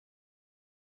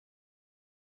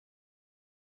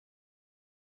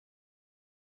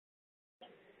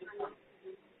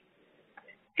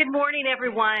Good morning,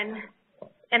 everyone,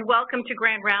 and welcome to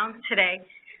Grand Rounds today.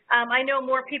 I know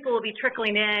more people will be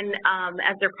trickling in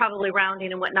as they're probably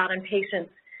rounding and whatnot on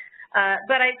patients,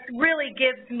 but it really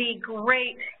gives me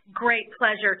great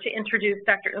pleasure to introduce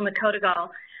Dr. Uma Kotagal,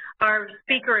 our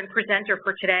speaker and presenter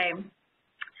for today.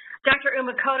 Dr.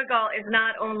 Uma Kotagal is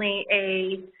not only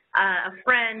a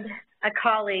friend, a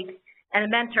colleague, and a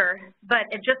mentor,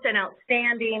 but just an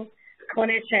outstanding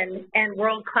clinician and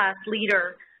world-class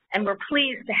leader, and we're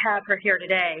pleased to have her here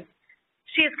today.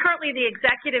 She is currently the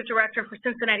Executive Director for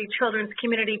Cincinnati Children's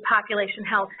Community Population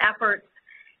Health Efforts,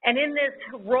 and in this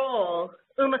role,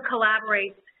 Uma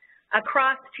collaborates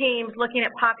across teams looking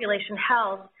at population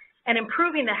health and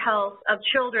improving the health of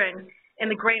children in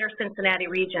the greater Cincinnati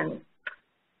region.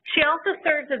 She also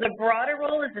serves as a broader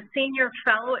role as a Senior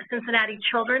Fellow at Cincinnati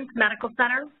Children's Medical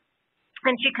Center,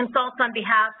 and she consults on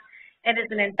behalf and is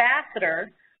an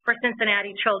ambassador for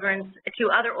Cincinnati Children's to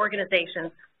other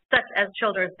organizations, such as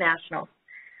Children's National.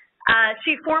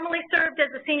 She formerly served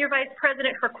as the Senior Vice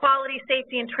President for Quality,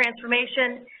 Safety, and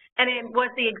Transformation, and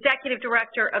was the Executive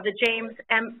Director of the James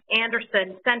M.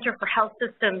 Anderson Center for Health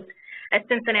Systems at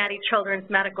Cincinnati Children's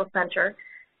Medical Center.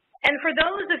 And for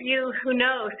those of you who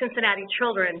know Cincinnati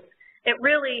Children's, it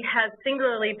really has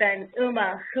singularly been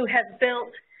Uma who has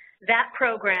built that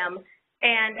program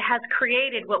and has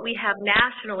created what we have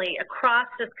nationally across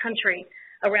this country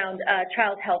around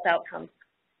child health outcomes.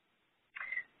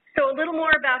 So a little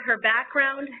more about her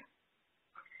background.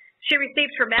 She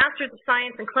received her Master's of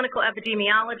Science in Clinical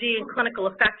Epidemiology and Clinical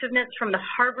Effectiveness from the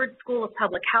Harvard School of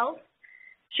Public Health.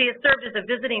 She has served as a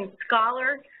visiting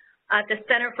scholar at the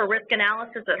Center for Risk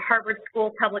Analysis at Harvard School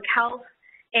of Public Health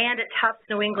and at Tufts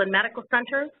New England Medical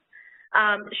Center.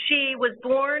 She was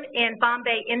born in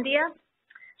Bombay, India.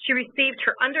 She received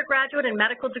her undergraduate and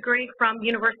medical degree from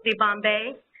University of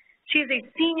Bombay. She is a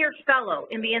Senior Fellow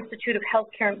in the Institute of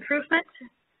Healthcare Improvement.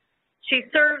 She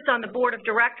serves on the Board of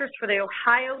Directors for the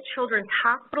Ohio Children's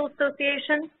Hospital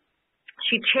Association.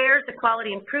 She chairs the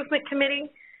Quality Improvement Committee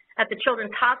at the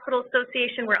Children's Hospital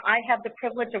Association, where I have the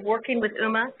privilege of working with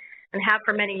Uma and have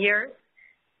for many years.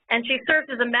 And she serves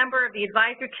as a member of the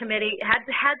Advisory Committee,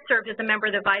 had served as a member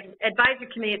of the Advisory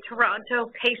Committee at Toronto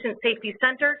Patient Safety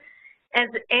Center, and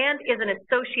is an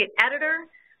associate editor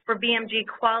for BMG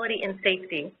Quality and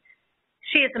Safety.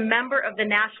 She is a member of the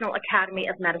National Academy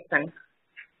of Medicine.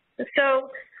 So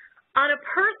on a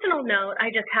personal note, I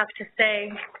just have to say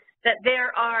that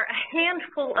there are a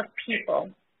handful of people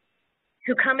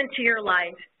who come into your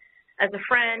life as a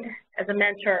friend, as a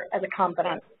mentor, as a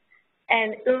confidant.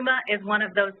 And Uma is one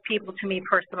of those people to me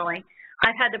personally.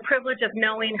 I've had the privilege of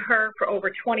knowing her for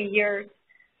over 20 years,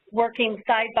 working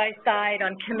side by side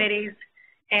on committees,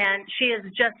 and she is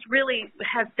just really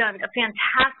has done a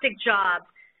fantastic job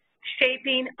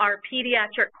shaping our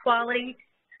pediatric quality,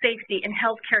 safety, and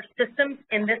healthcare systems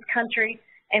in this country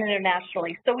and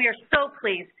internationally. So we are so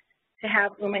pleased to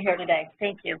have Uma here today.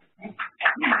 Thank you.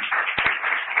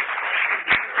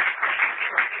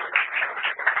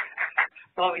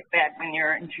 It's always bad when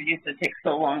you're introduced. It takes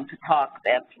so long to talk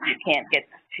that you can't get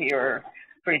to your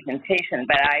presentation,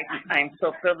 but I'm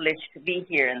so privileged to be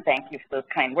here, and thank you for those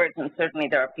kind words. And certainly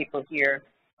there are people here.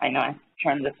 I know I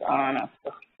turned this on. I was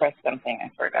supposed to press something. I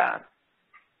forgot.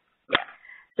 Yeah.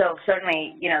 So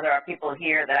certainly, you know, there are people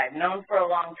here that I've known for a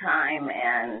long time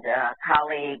and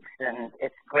colleagues, and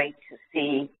it's great to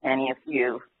see many of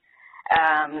you.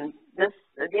 The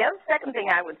other second thing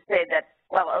I would say that,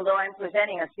 well, although I'm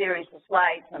presenting a series of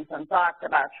slides and some thoughts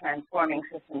about transforming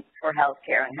systems for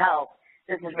healthcare and health,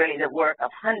 this is really the work of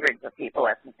hundreds of people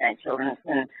at Cincinnati Children's,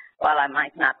 and while I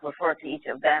might not refer to each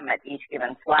of them at each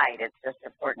given slide, it's just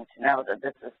important to know that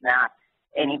this is not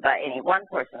any one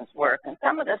person's work. And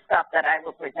some of the stuff that I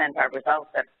will present are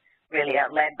results that really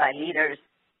are led by leaders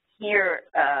here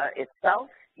itself,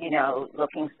 you know,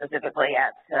 looking specifically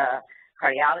at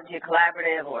Cardiology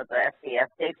Collaborative or the SBS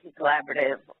Safety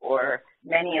Collaborative or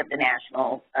many of the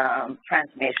national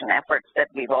transformation efforts that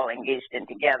we've all engaged in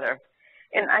together.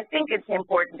 And I think it's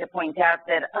important to point out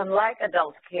that unlike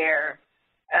adult care,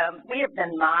 we have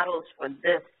been models for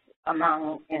this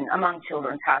among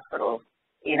children's hospitals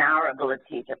in our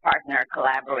ability to partner,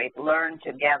 collaborate, learn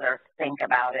together, think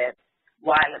about it,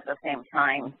 while at the same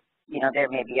time, you know, there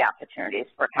may be opportunities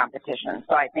for competition.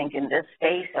 So I think in this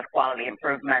space of quality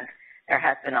improvement, there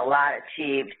has been a lot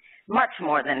achieved, much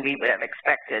more than we would have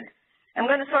expected. I'm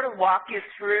going to sort of walk you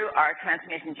through our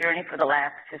transformation journey for the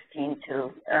last 15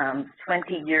 to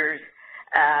 20 years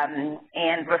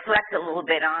and reflect a little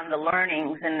bit on the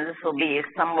learnings, and this will be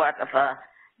somewhat of a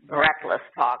breathless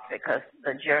talk because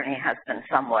the journey has been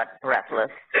somewhat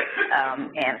breathless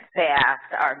and fast.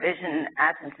 Our vision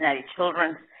at Cincinnati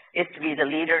Children's is to be the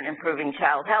leader in improving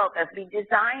child health. As we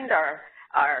designed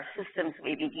our systems,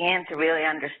 we began to really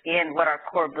understand what our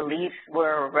core beliefs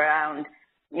were around,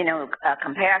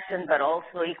 compassion, but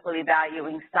also equally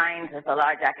valuing science as a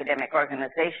large academic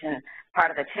organization.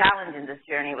 Part of the challenge in this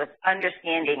journey was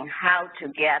understanding how to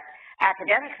get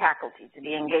academic faculty to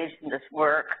be engaged in this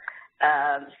work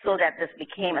so that this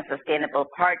became a sustainable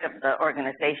part of the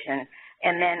organization.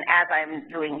 And then, as I'm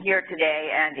doing here today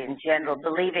and in general,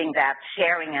 believing that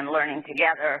sharing and learning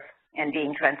together and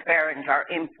being transparent are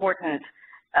important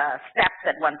steps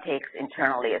that one takes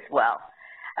internally as well.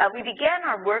 We began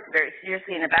our work very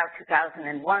seriously in about 2001,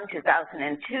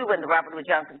 2002, when the Robert Wood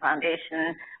Johnson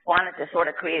Foundation wanted to sort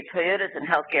of create Toyotas in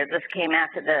healthcare. This came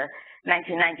after the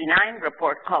 1999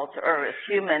 report called To Err is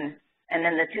Human, and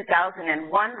then the 2001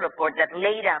 report that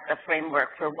laid out the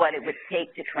framework for what it would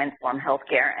take to transform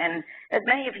healthcare. And as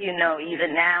many of you know,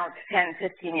 even now, 10,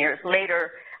 15 years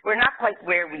later, we're not quite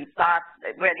where we thought,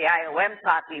 where the IOM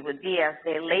thought we would be as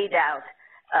they laid out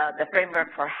the framework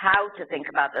for how to think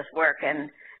about this work. And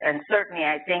certainly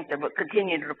I think the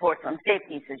continued reports on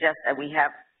safety suggest that we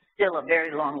have still a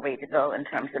very long way to go in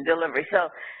terms of delivery. So,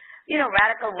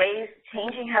 radical ways,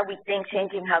 changing how we think,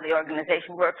 changing how the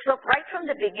organization works. So right from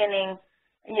the beginning,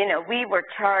 we were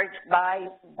charged by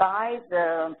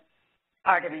the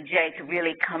RWJ to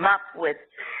really come up with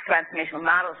transformational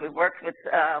models. We worked with,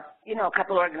 a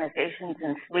couple of organizations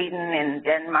in Sweden, in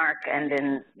Denmark, and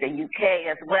in the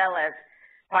UK, as well as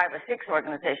 5 or 6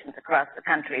 organizations across the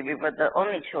country. We were the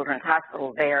only children's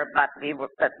hospital there, but we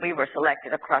were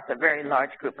selected across a very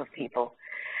large group of people.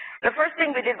 The first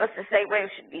thing we did was to say, where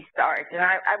should we start? And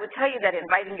I would tell you that in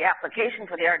writing the application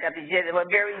for the RWJ, there were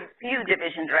very few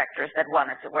division directors that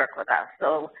wanted to work with us.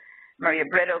 So Maria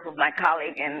Brito, who's my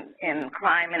colleague in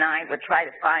crime, and I would try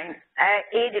to find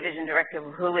a division director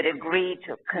who would agree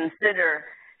to consider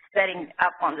setting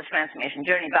up on this transformation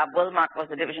journey. Bob Wilmot was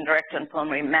the division director in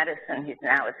pulmonary medicine. He's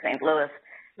now at St. Louis.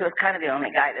 He was kind of the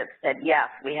only guy that said yes.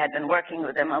 We had been working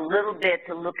with him a little bit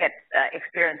to look at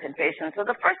experience in patients. So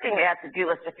the first thing we had to do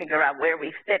was to figure out where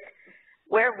we fit.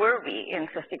 Where were we in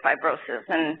cystic fibrosis?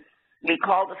 And we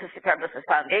called the Cystic Fibrosis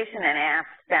Foundation and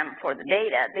asked them for the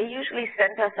data. They usually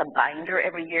sent us a binder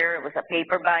every year. It was a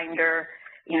paper binder.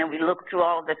 We looked through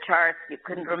all the charts. You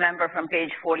couldn't remember from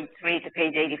page 43 to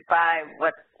page 85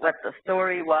 what the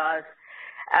story was.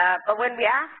 But when we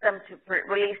asked them to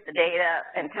release the data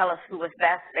and tell us who was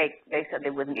best, they said they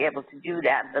wouldn't be able to do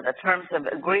that. So the terms of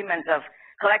agreement of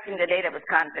collecting the data was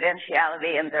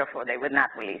confidentiality, and therefore they would not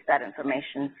release that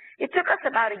information. It took us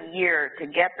about a year to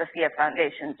get the CF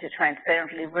Foundation to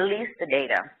transparently release the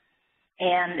data.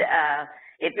 And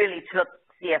it really took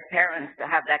CF parents to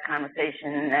have that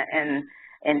conversation,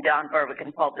 and Don Berwick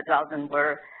and Paul Bedalden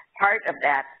were part of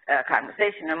that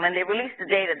conversation. And when they released the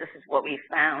data, this is what we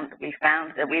found. We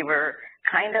found that we were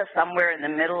kind of somewhere in the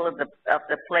middle of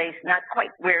the place, not quite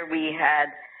where we had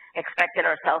expected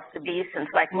ourselves to be,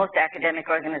 since like most academic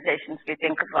organizations, we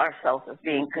think of ourselves as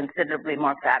being considerably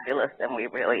more fabulous than we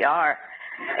really are.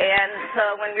 And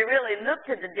so when we really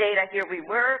looked at the data here, we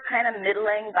were kind of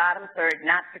middling, bottom third,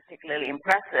 not particularly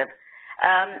impressive.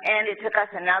 And it took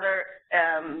us another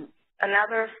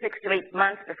 6 to 8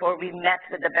 months before we met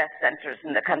with the best centers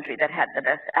in the country that had the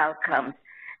best outcomes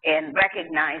and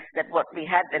recognized that what we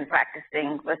had been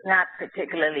practicing was not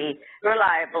particularly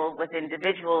reliable with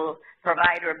individual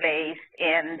provider-based,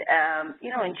 and,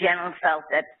 in general felt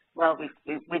that, well,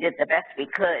 we did the best we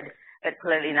could, but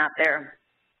clearly not there.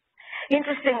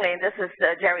 Interestingly, this is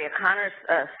Jerry O'Connor's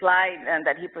slide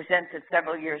that he presented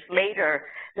several years later.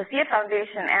 The CF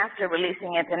Foundation, after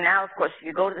releasing it, and now, of course, if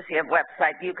you go to the CF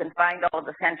website, you can find all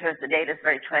the centers. The data is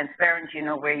very transparent. You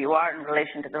know where you are in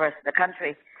relation to the rest of the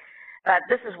country. But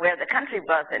this is where the country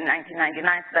was in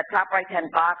 1999. So the top right-hand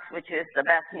box, which is the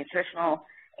best nutritional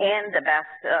and the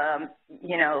best,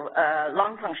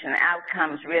 lung function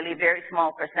outcomes, really very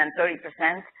small percent,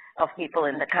 30% of people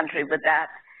in the country with that.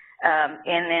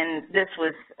 And then this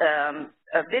was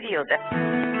a video that...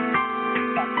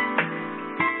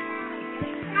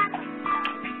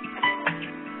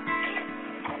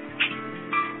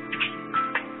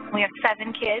 We have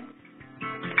 7 kids.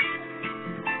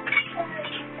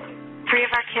 3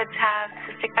 of our kids have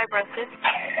cystic fibrosis.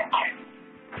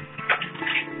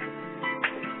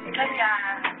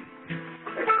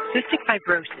 Cystic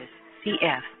fibrosis,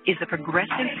 CF, is a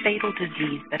progressive fatal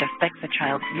disease that affects a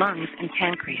child's lungs and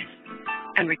pancreas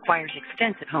and requires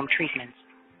extensive home treatments.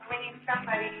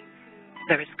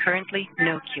 There is currently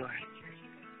no cure.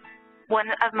 One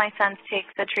of my sons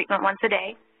takes the treatment once a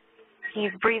day.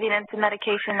 He's breathing in some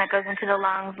medication that goes into the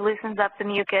lungs, loosens up the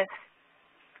mucus.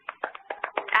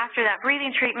 After that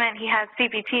breathing treatment, he has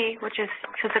CPT, which is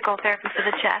physical therapy for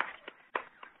the chest.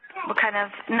 We're kind of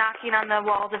knocking on the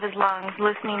walls of his lungs,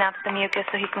 loosening up the mucus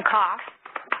so he can cough.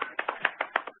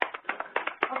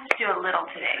 I'll just do a little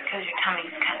today because your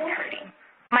tummy's kind of hurting.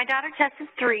 My daughter Tess is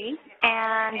 3,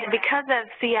 and because of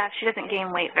CF, she doesn't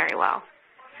gain weight very well.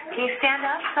 Can you stand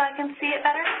up so I can see it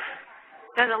better?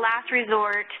 As a last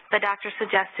resort, the doctor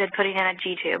suggested putting in a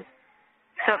G-tube.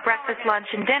 So at breakfast, lunch,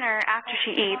 and dinner, after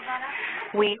she eats,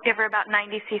 we give her about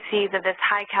 90 cc's of this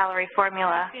high-calorie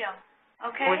formula.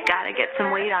 Okay. We've got to get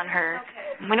some weight on her.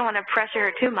 We don't want to pressure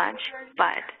her too much,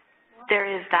 but there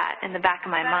is that in the back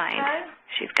of my mind.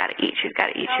 She's got to eat, she's got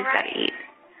to eat, she's got to eat.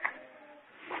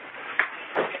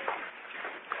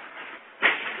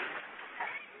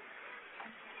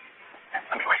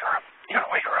 Let me wake her up. You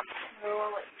gotta wake her up.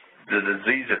 The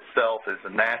disease itself is a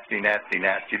nasty, nasty,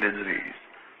 nasty disease.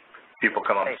 People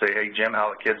come up and say, hey, Jim, how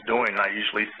are the kids doing? And I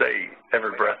usually say,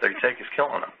 every breath they take is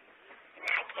killing them.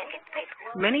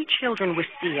 Many children with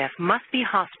CF must be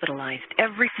hospitalized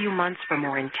every few months for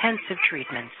more intensive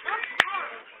treatments.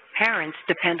 Parents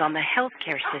depend on the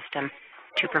healthcare system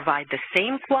to provide the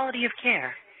same quality of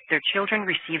care their children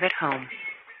receive at home.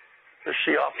 Is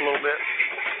she off a little bit?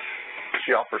 Is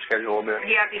she off her schedule a little bit?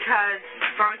 Yeah, because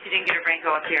pharmacy didn't get her brain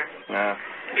go up here. Yeah.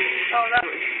 Oh, that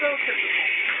was so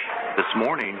typical. This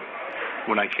morning,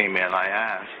 when I came in, I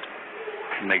asked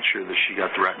to make sure that she got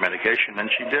the right medication, and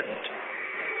she didn't.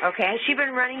 Okay, has she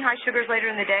been running high sugars later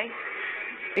in the day?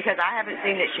 Because I haven't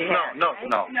seen that she has. No.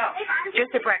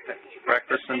 Just at breakfast?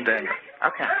 Breakfast and dinner.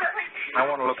 Okay. I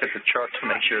want to look at the chart to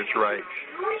make sure it's right,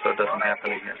 so it doesn't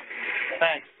happen again.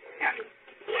 Thanks.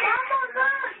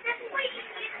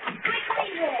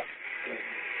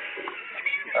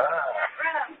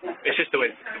 It's just the way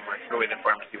the system works, the way the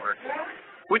pharmacy works,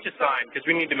 which is fine because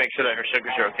we need to make sure that her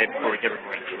sugars are okay before we give her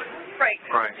more insulin. Right.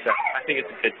 Right. So I think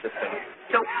it's a good system.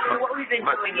 So what we've been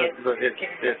doing is...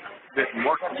 It didn't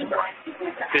work this morning.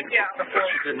 She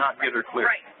did not get her clear.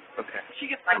 Right. Okay.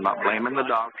 I'm not blaming the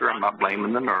doctor. I'm not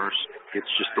blaming the nurse. It's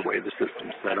just the way the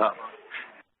system's set up.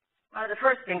 One of the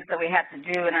first things that we had to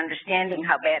do in understanding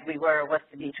how bad we were was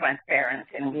to be transparent,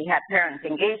 and we had parents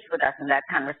engaged with us in that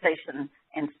conversation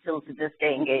and still to this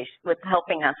day engaged with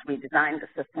helping us redesign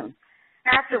the system.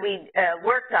 After we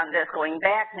worked on this, going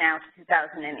back now to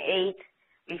 2008,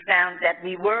 we found that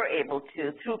we were able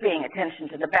to, through paying attention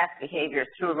to the best behaviors,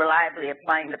 through reliably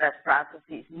applying the best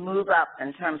processes, move up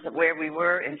in terms of where we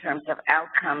were in terms of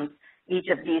outcomes. Each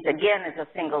of these, again, is a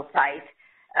single site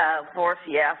for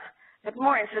CF. But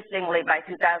more interestingly, by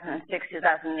 2006,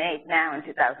 2008, now in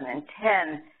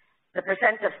 2010, the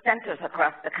percent of centers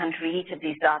across the country, each of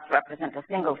these dots represent a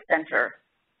single center,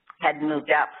 had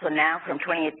moved up. So now from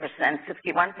 28%,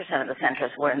 61% of the centers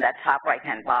were in that top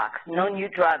right-hand box. No new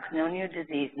drugs, no new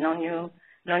disease, no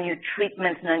new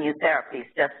treatments, no new therapies,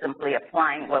 just simply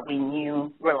applying what we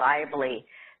knew reliably.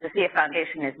 The CF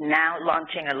Foundation is now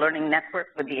launching a learning network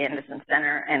with the Anderson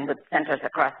Center and with centers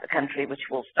across the country, which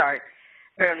will start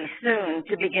fairly soon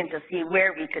to begin to see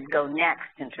where we could go next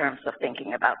in terms of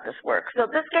thinking about this work. So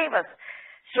this gave us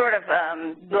sort of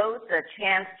both a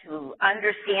chance to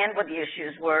understand what the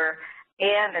issues were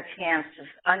and a chance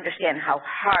to understand how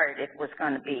hard it was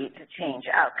going to be to change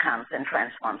outcomes and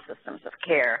transform systems of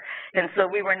care. And so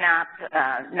we were not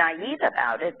naive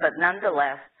about it, but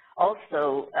nonetheless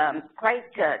also quite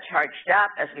charged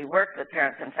up as we worked with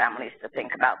parents and families to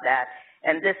think about that.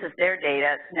 And this is their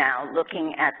data now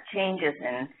looking at changes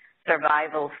in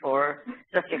survival for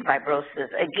cystic fibrosis,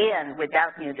 again,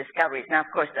 without new discoveries. Now, of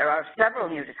course, there are several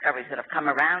new discoveries that have come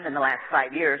around in the last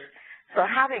 5 years, so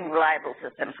having reliable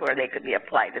systems where they could be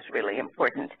applied is really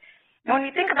important. And when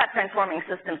you think about transforming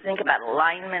systems, think about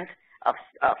alignment of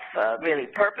really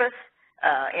purpose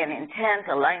and intent,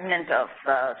 alignment of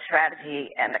strategy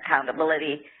and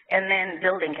accountability, and then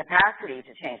building capacity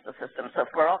to change the system. So if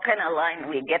we're all kind of aligned,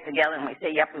 we get together and we say,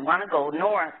 yep, we want to go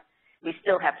north, we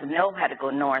still have to know how to go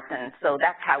north, and so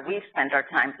that's how we've spent our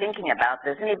time thinking about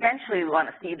this. And eventually we want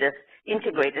to see this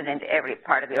integrated into every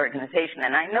part of the organization.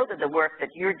 And I know that the work that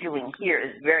you're doing here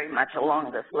is very much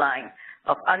along this line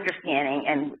of understanding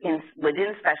and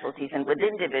within specialties and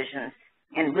within divisions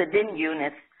and within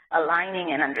units,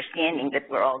 aligning and understanding that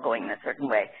we're all going in a certain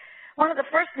way. One of the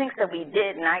first things that we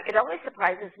did, and it always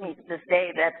surprises me to this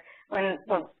day that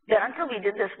until we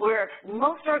did this work,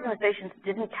 most organizations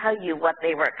didn't tell you what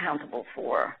they were accountable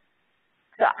for.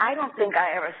 So I don't think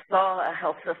I ever saw a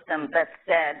health system that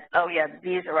said, oh yeah,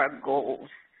 these are our goals.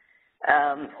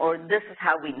 or this is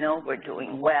how we know we're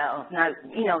doing well. Now,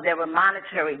 you know, there were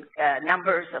monetary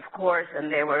numbers, of course,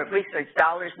 and there were research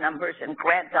dollars numbers and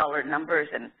grant dollar numbers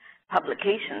and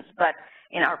publications, but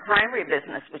in our primary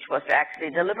business, which was to actually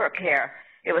deliver care,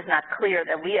 it was not clear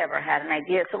that we ever had an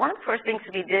idea. So one of the first things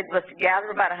we did was to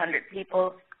gather about 100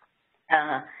 people,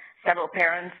 several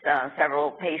parents,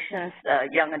 several patients,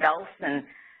 young adults, and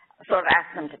sort of ask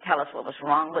them to tell us what was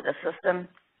wrong with the system.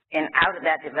 And out of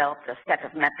that developed a set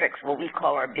of metrics, what we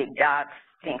call our big dots,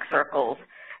 pink circles.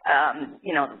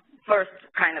 You know, first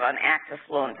kind of on access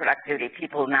flow and productivity,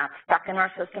 people not stuck in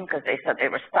our system because they said they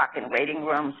were stuck in waiting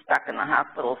rooms, stuck in the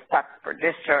hospital, stuck for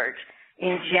discharge.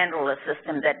 In general, a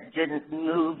system that didn't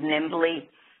move nimbly.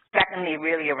 Secondly,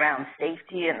 really around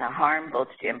safety and the harm both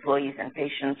to employees and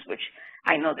patients, which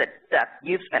I know that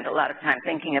you've spent a lot of time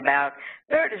thinking about.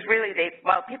 Third is really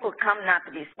while people come not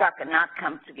to be stuck and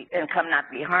come not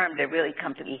to be harmed, they really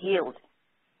come to be healed.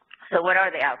 So what are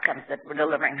the outcomes that we're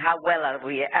delivering? How well are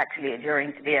we actually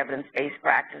adhering to the evidence-based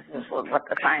practices, what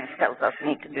the science tells us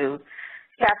we need to do?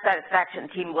 Staff satisfaction,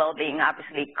 team well-being,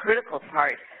 obviously a critical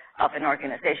part of an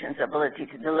organization's ability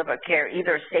to deliver care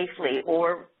either safely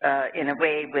or in a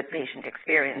way with patient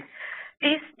experience.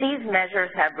 These measures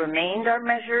have remained our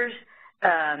measures,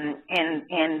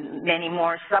 and many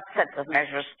more subsets of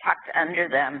measures tucked under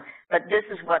them, but this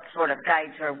is what sort of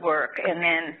guides our work. And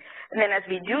then as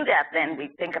we do that, then we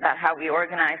think about how we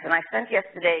organize. And I spent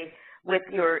yesterday with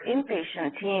your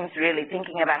inpatient teams really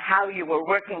thinking about how you were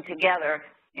working together,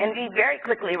 and we very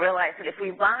quickly realized that if we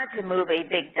wanted to move a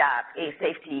big dot, a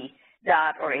safety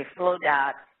dot or a flow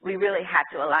dot, we really had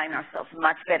to align ourselves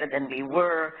much better than we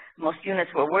were. Most units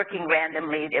were working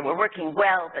randomly. They were working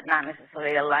well, but not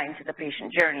necessarily aligned to the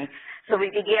patient journey. So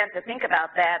we began to think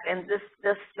about that, and this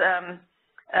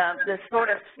sort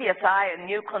of CSI, a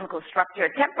new clinical structure,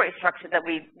 a temporary structure that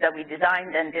we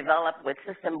designed and developed with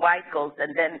system-wide goals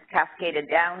and then cascaded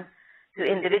down to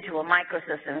individual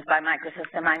microsystems. By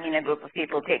microsystem, I mean a group of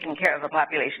people taking care of a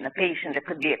population of patients. It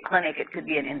could be a clinic, it could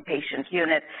be an inpatient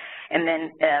unit, and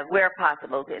then where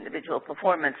possible to individual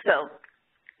performance. So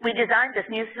we designed this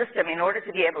new system in order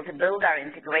to be able to build our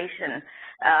integration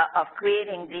of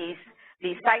creating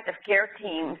these site of care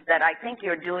teams that I think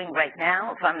you're doing right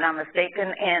now, if I'm not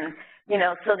mistaken, and you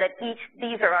know, so that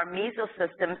these are our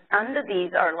mesosystems. Under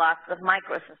these are lots of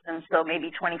microsystems, so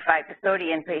maybe 25 to 30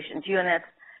 inpatient units,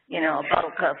 you know, a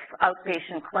bulk of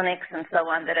outpatient clinics and so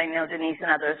on that I know Denise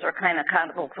and others are kind of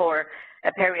accountable for,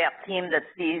 a peri-op team that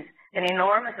sees an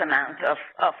enormous amount of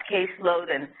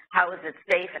caseload and how is it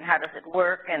safe and how does it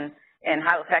work and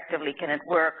how effectively can it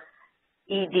work,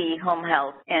 ED, home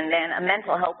health, and then a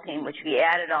mental health team, which we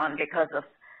added on because of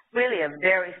really a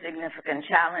very significant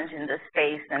challenge in this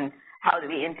space and how do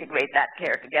we integrate that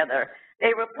care together.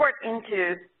 They report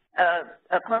into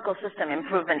a clinical system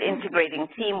improvement integrating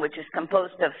team, which is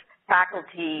composed of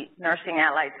faculty, nursing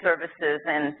allied services,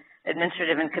 and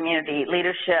administrative and community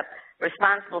leadership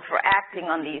responsible for acting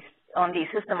on these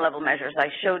system level measures I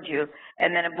showed you,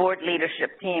 and then a board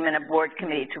leadership team and a board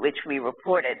committee to which we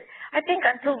reported. I think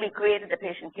until we created the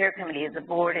Patient Care Committee as a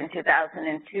board in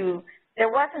 2002,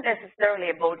 there wasn't necessarily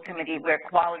a board committee where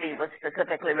quality was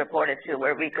specifically reported to,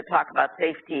 where we could talk about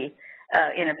safety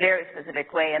in a very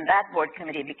specific way, and that board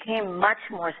committee became much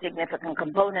more significant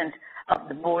component of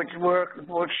the board's work. The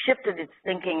board shifted its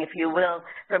thinking, if you will,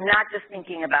 from not just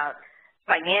thinking about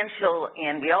financial,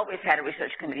 and we always had a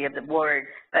research committee of the board,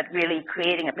 but really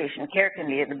creating a patient care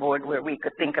committee of the board where we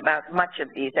could think about much of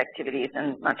these activities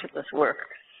and much of this work.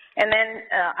 And then,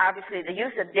 obviously, the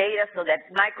use of data so that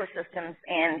microsystems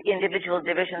and individual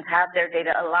divisions have their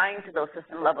data aligned to those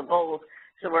system-level goals.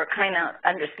 So we're kind of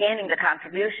understanding the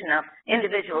contribution of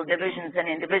individual divisions and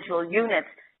individual units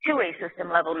to a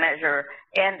system-level measure,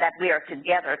 and that we are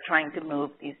together trying to move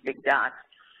these big dots.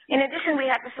 In addition, we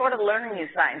had to sort of learn new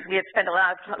science. We had spent a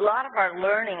lot of our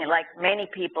learning, like many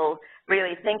people,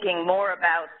 really thinking more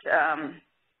about,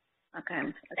 okay,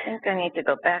 I think I need to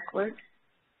go backwards.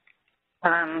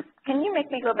 Can you make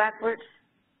me go backwards?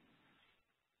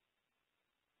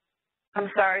 I'm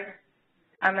sorry,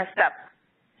 I messed up.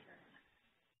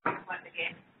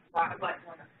 Bottom button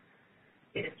on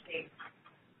it.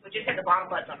 Would you hit the bottom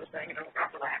button on the thing and it'll drop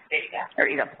the last? There you go. There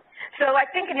you go. So I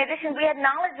think in addition, we had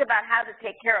knowledge about how to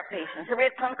take care of patients. So we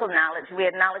had clinical knowledge, we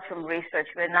had knowledge from research,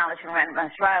 we had knowledge from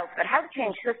randomized trials, but how to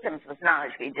change systems was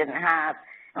knowledge we didn't have.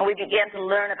 And we began to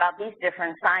learn about these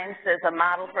different sciences, a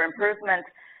model for improvement,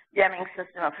 Deming's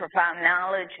system of profound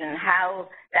knowledge, and how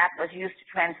that was used to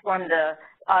transform the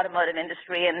automotive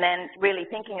industry, and then really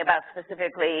thinking about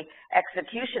specifically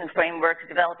execution frameworks,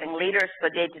 developing leaders for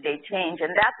day-to-day change.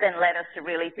 And that then led us to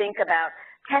really think about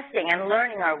testing and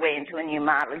learning our way into a new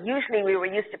model. Usually we were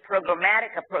used to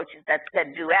programmatic approaches that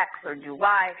said do X or do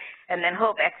Y, and then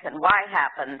hope X and Y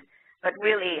happened. But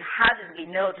really, how did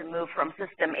we know to move from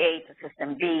system A to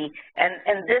system B?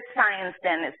 And this science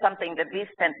then is something that we've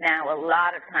spent now a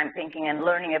lot of time thinking and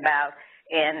learning about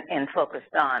and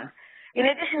focused on. In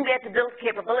addition, we had to build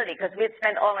capability because we had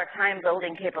spent all our time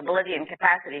building capability and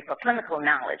capacity for clinical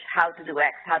knowledge, how to do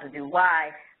X, how to do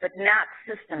Y, but not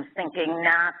systems thinking,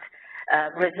 not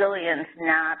resilience,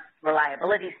 not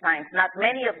reliability science, not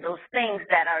many of those things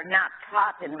that are not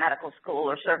taught in medical school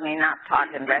or certainly not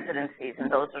taught in residencies, and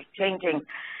those are changing.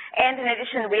 And in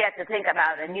addition, we had to think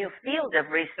about a new field of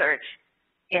research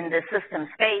in the system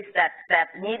space that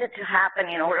needed to happen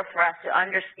in order for us to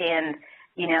understand,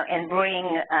 you know, and bring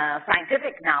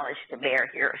scientific knowledge to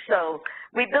bear here. So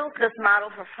we built this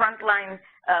model for frontline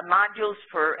modules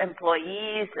for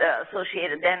employees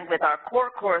associated then with our core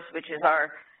course, which is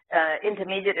our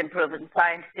intermediate improvement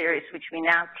science series, which we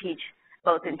now teach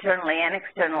both internally and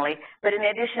externally. But in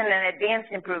addition, an advanced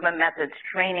improvement methods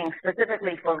training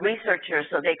specifically for researchers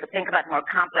so they could think about more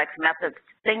complex methods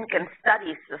to think and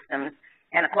study systems,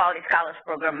 and a Quality Scholars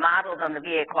Program modeled on the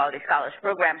VA Quality Scholars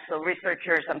Program so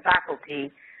researchers and faculty,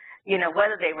 you know,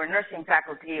 whether they were nursing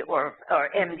faculty or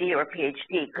MD or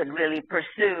PhD, could really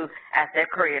pursue as their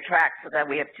career track, so that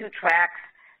we have two tracks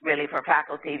really for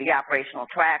faculty, the operational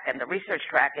track and the research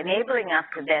track, enabling us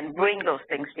to then bring those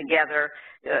things together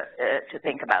to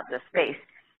think about this space.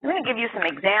 I'm going to give you some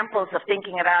examples of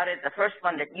thinking about it. The first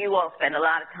one that you all spend a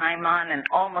lot of time on, and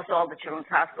almost all the children's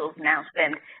hospitals now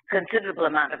spend considerable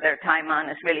amount of their time on,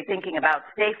 is really thinking about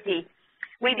safety.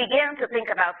 We began to think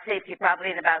about safety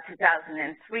probably in about 2003,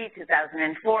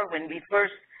 2004, when we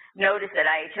first noticed that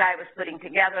IHI was putting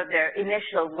together their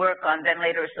initial work on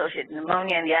ventilator-associated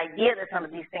pneumonia, and the idea that some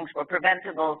of these things were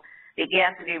preventable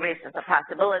began to be raised as a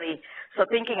possibility. So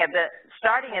thinking of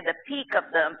starting at the peak of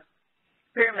the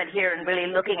pyramid here and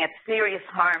really looking at serious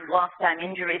harm, lost time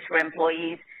injuries for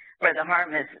employees, where the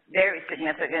harm is very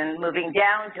significant, moving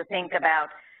down to think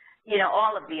about, you know,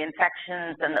 all of the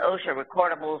infections and the OSHA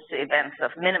recordables to events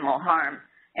of minimal harm.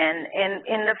 And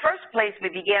in the first place,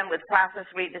 we began with process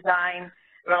redesign,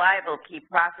 reliable key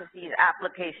processes,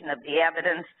 application of the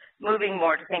evidence, moving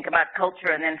more to think about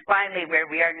culture, and then finally where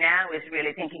we are now is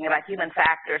really thinking about human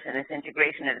factors and its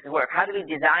integration into the work. How do we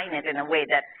design it in a way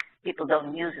that people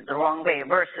don't use it the wrong way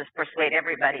versus persuade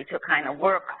everybody to kind of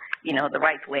work, you know, the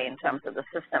right way in terms of the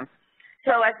system.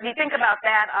 So as we think about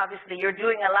that, obviously you're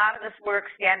doing a lot of this work,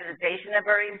 standardization a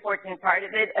very important part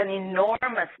of it, an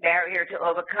enormous barrier to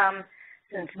overcome,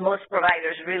 since most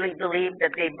providers really believe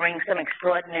that they bring some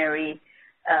extraordinary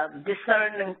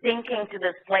discerning thinking to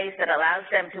this place that allows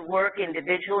them to work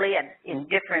individually and in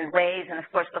different ways. And of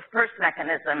course, the first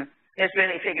mechanism is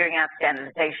really figuring out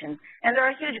standardization. And there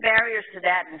are huge barriers to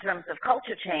that in terms of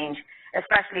culture change,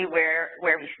 especially where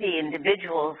we see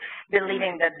individuals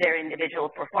believing that their individual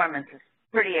performance is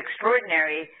pretty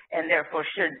extraordinary and therefore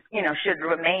should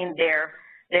remain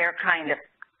their kind of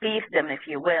fiefdom, if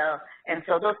you will. And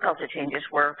so those culture changes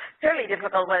were fairly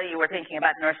difficult, whether you were thinking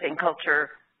about nursing culture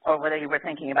or whether you were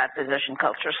thinking about physician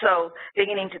culture. So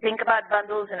beginning to think about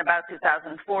bundles in about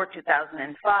 2004,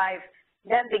 2005,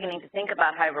 then beginning to think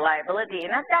about high reliability.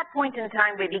 And at that point in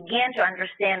time, we began to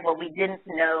understand what we didn't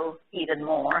know even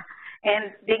more,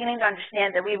 and beginning to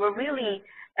understand that we were really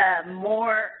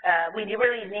we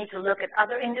really need to look at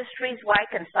other industries.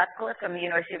 Wyke and Sutcliffe from the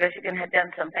University of Michigan had done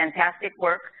some fantastic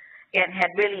work and had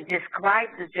really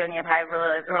described the journey of high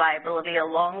reliability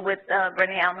along with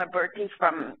René Almaberti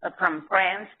from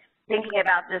France, thinking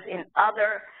about this in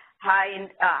other high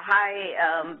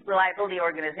reliability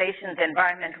organizations,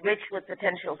 environment rich with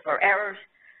potential for errors,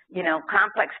 you know,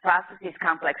 complex processes,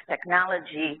 complex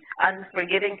technology,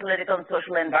 unforgiving political and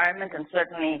social environment, and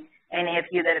certainly any of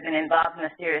you that have been involved in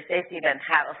a serious safety event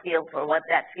have a feel for what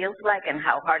that feels like and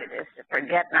how hard it is to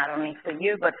forget, not only for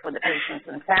you, but for the patients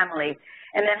and family.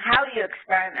 And then how do you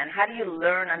experiment? How do you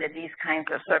learn under these kinds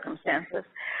of circumstances?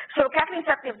 So Kathleen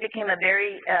Sutcliffe became a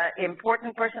very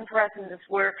important person for us in this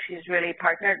work. She's really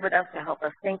partnered with us to help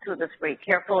us think through this very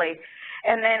carefully.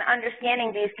 And then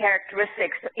understanding these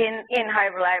characteristics in high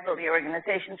reliability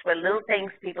organizations where little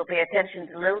things, people pay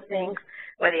attention to little things,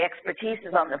 where the expertise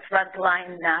is on the front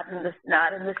line, not in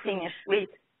the senior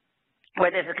suite,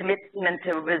 where there's a commitment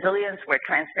to resilience, where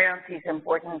transparency is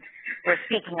important, where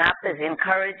speaking up is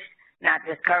encouraged, not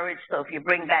discouraged. So if you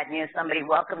bring bad news, somebody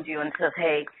welcomes you and says,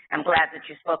 hey, I'm glad that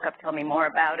you spoke up, tell me more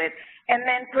about it. And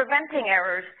then preventing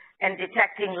errors and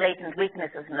detecting latent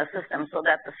weaknesses in the system so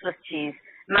that the Swiss cheese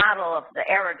model of the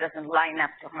error doesn't line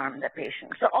up to harm the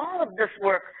patient. So all of this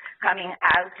work coming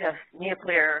out of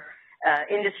nuclear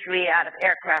industry, out of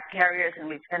aircraft carriers, and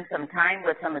we've spent some time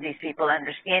with some of these people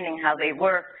understanding how they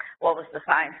work, what was the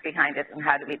science behind it, and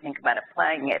how do we think about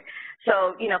applying it.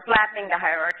 So, flattening the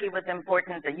hierarchy was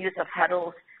important, the use of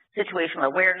huddles, situational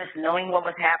awareness, knowing what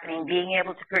was happening, being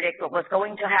able to predict what was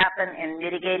going to happen and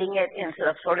mitigating it instead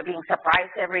of sort of being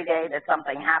surprised every day that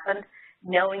something happened,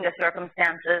 knowing the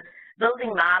circumstances,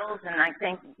 building models, and I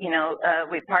think,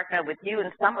 we partnered with you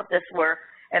in some of this work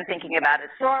and thinking about it.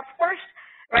 So our first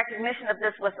recognition of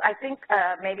this was, I think,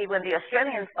 maybe when the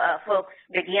Australian folks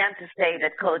began to say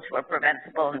that codes were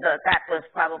preventable, and that was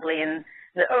probably in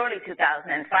the early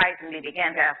 2005, and we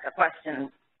began to ask the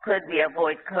question, could we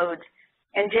avoid codes?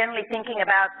 And generally thinking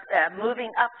about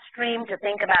moving upstream to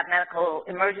think about medical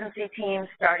emergency teams,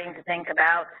 starting to think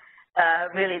about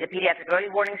really the pediatric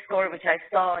early warning score, which I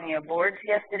saw on your boards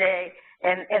yesterday,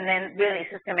 and then really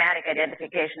systematic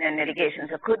identification and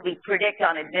mitigation. So could we predict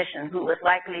on admission who was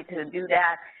likely to do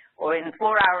that, or in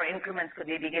 4-hour increments could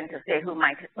we begin to say who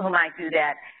might do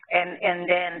that, and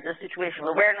then the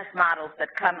situational awareness models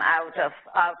that come out of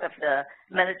the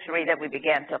military that we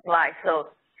began to apply.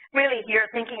 So really here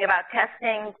thinking about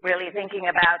testing, really thinking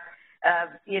about,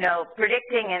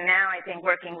 predicting, and now I think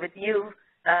working with you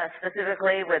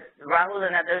specifically, with Rahul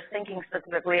and others, thinking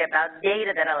specifically about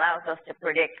data that allows us to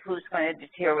predict who's going to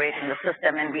deteriorate in the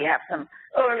system, and we have some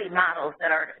early models that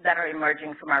are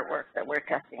emerging from our work that we're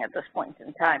testing at this point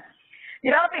in time.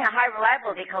 Developing a high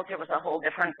reliability culture was a whole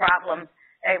different problem.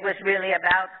 It was really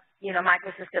about,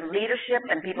 microsystem leadership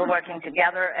and people working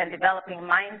together and developing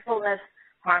mindfulness,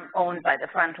 harm owned by the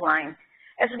front line.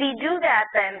 As we do that,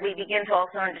 then we begin to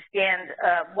also understand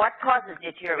what causes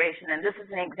deterioration, and this is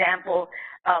an example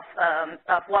of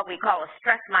what we call a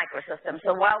stress microsystem.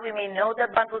 So while we may know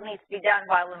that bundle needs to be done,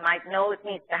 while we might know it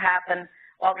needs to happen,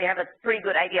 while we have a pretty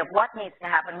good idea of what needs to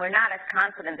happen, we're not as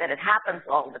confident that it happens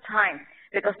all the time,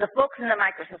 because the folks in the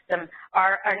microsystem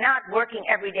are not working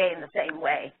every day in the same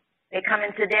way. They come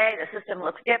in today, the system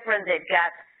looks different, they've got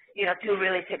 2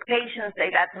 really sick patients, they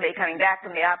got somebody coming back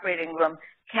from the operating room.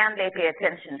 Can they pay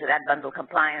attention to that bundle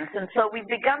compliance? And so we've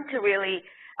begun to really,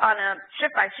 on a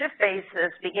shift-by-shift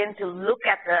basis, begin to look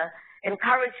at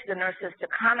encourage the nurses to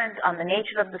comment on the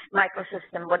nature of this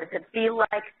microsystem, what does it feel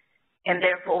like, and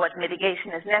therefore what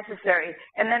mitigation is necessary,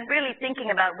 and then really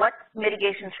thinking about what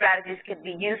mitigation strategies can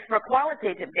be used for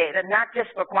qualitative data, not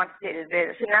just for quantitative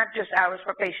data, so not just hours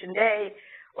per patient day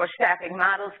or staffing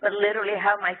models, but literally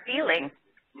how am I feeling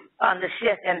on the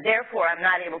shift, and therefore I'm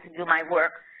not able to do my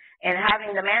work, and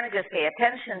having the managers pay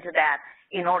attention to that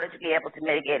in order to be able to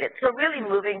mitigate it. So really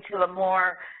moving to a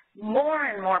more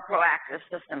and more proactive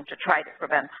system to try to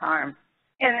prevent harm.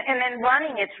 And then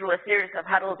running it through a series of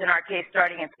huddles, in our case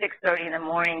starting at 6:30 in the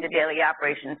morning, the daily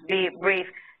operations brief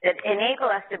that enable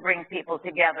us to bring people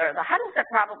together. The huddles are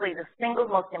probably the single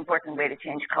most important way to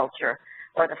change culture,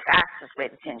 or the fastest way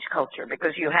to change culture,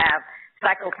 because you have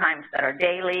cycle times that are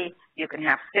daily, you can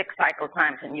have 6 cycle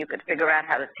times, and you could figure out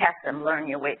how to test and learn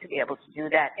your way to be able to do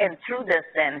that. And through this,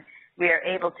 then, we are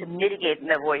able to mitigate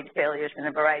and avoid failures in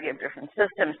a variety of different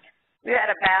systems. We had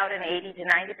about an 80 to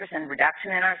 90%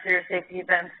 reduction in our serious safety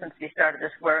events since we started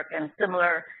this work, and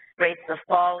similar rates of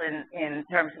fall in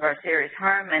terms of our serious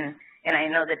harm, and I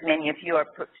know that many of you are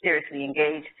seriously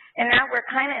engaged. And now we're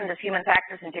kind of in this human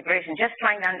factors integration, just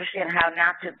trying to understand how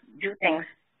not to do things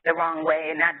the wrong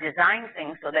way and not design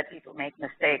things so that people make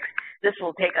mistakes. This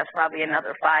will take us probably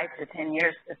another 5 to 10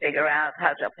 years to figure out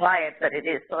how to apply it, but it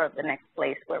is sort of the next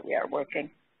place where we are working.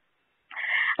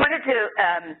 I wanted to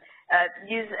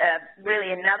use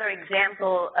really another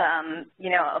example,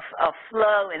 of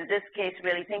flow. In this case,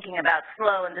 really thinking about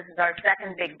flow, and this is our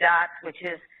second big dot, which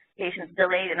is patients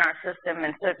delayed in our system,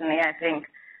 and certainly I think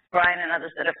Brian and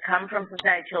others that have come from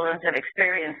Cincinnati Children's have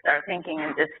experienced our thinking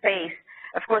in this space.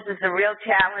 Of course, it's a real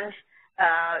challenge,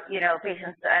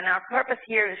 patients, and our purpose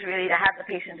here is really to have the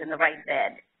patient in the right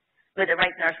bed, with the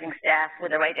right nursing staff,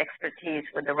 with the right expertise,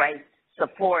 with the right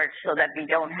support, so that we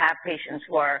don't have patients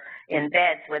who are in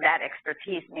beds where that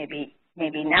expertise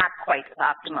maybe not quite as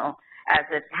optimal as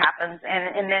it happens,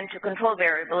 and then to control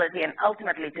variability and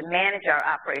ultimately to manage our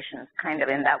operations kind of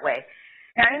in that way.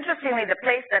 Now, interestingly, the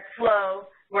place that flow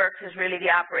works is really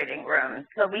the operating room.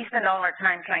 So we spend all our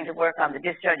time trying to work on the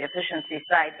discharge efficiency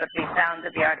side, but we found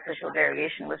that the artificial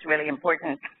variation was really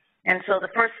important. And so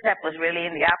the first step was really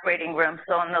in the operating room.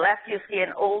 So on the left, you see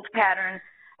an old pattern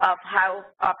of how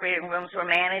operating rooms were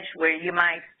managed, where you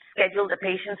might schedule the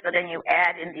patients, but then you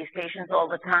add in these patients all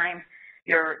the time.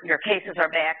 Your cases are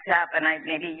backed up, and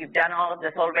maybe you've done all of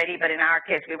this already, but in our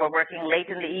case, we were working late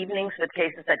in the evenings with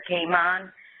cases that came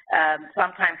on,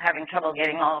 sometimes having trouble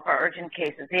getting all of our urgent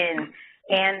cases in.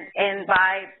 And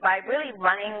by really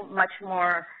running much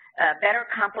more better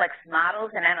complex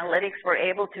models and analytics, we're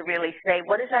able to really say,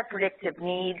 what is our predictive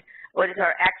need, what is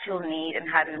our actual need, and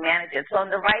how do we manage it? So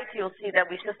on the right, you'll see that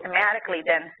we systematically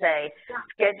then say,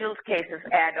 scheduled cases,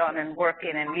 add on, and work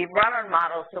in, and we run our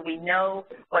models so we know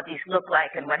what these look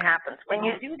like and what happens. When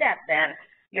you do that then,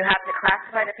 you have to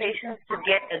classify the patients to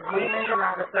get agreement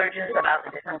among the surgeons about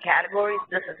the different categories.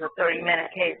 This is a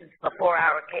 30-minute case, this is a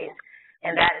 4-hour case,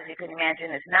 and that, as you can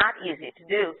imagine, is not easy to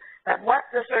do. But what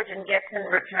the surgeon gets in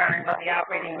return, what the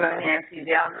operating room and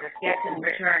anesthesiologist gets in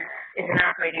return, is an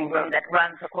operating room that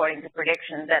runs according to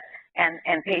prediction,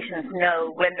 and patients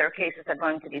know when their cases are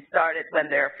going to be started,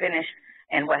 when they're finished,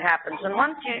 and what happens. And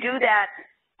once you do that,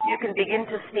 you can begin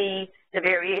to see the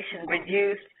variation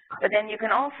reduced, but then you can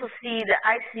also see the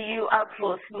ICU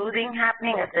outflow smoothing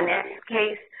happening as the next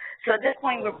case. So at this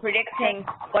point, we're predicting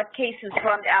what cases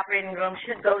from the operating room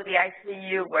should go to the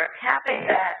ICU. We're capping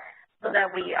that so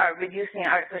that we are reducing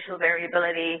artificial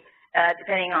variability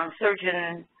depending on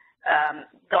surgeon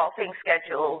golfing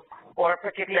schedule, or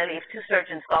particularly if 2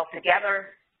 surgeons golf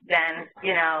together, then,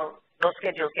 you know, those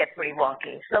schedules get pretty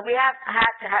wonky. So we have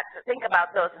had to think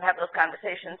about those and have those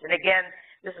conversations. And again,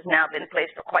 this has now been in place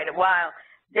for quite a while.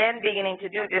 Then beginning to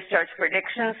do discharge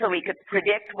predictions so we could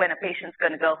predict when a patient's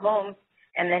going to go home,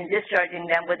 and then discharging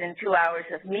them within 2 hours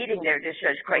of meeting their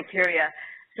discharge criteria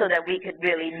so that we could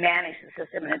really manage the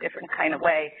system in a different kind of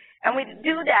way. And we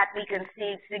do that, we can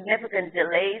see significant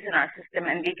delays in our system,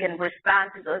 and we can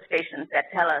respond to those patients that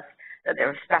tell us that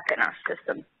they're stuck in our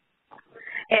system.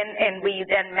 And we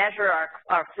then measure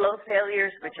our flow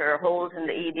failures, which are holes in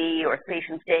the ED or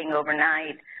patients staying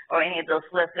overnight or any of those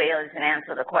flow failures, and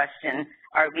answer the question,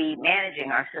 are we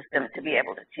managing our system to be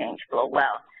able to change flow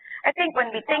well? I think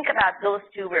when we think about those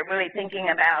two, we're really thinking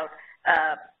about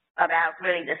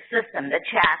really the system, the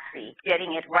chassis,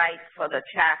 getting it right for the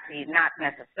chassis, not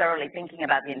necessarily thinking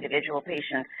about the individual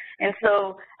patient. And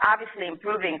so obviously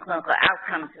improving clinical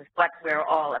outcomes is what we're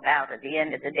all about at the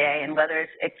end of the day, and whether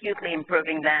it's acutely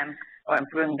improving them or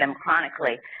improving them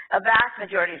chronically. A vast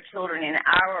majority of children in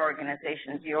our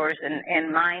organizations, yours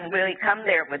and mine, really come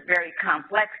there with very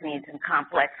complex needs and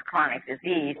complex chronic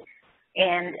disease.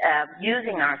 And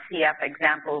using our CF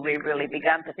example, we've really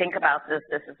begun to think about this.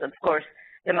 This is, of course,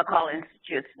 the McCall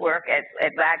Institute's work,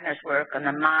 at Wagner's work on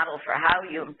the model for how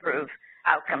you improve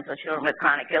outcomes of children with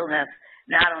chronic illness,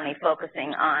 not only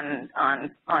focusing on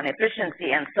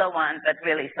efficiency and so on, but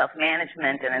really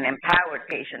self-management and an empowered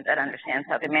patient that understands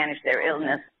how to manage their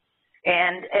illness.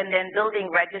 And then building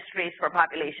registries for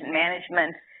population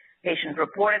management,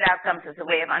 patient-reported outcomes as a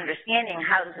way of understanding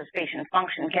how does this patient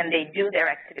function, can they do their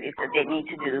activities that they need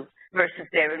to do, versus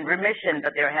they're in remission,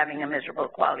 but they're having a miserable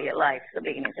quality of life, so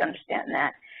beginning to understand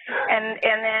that. And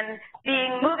then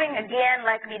moving again,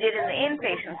 like we did in the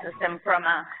inpatient system, from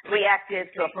a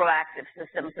reactive to a proactive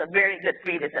system, so very good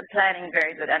pre-visit planning,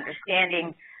 very good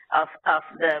understanding of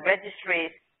the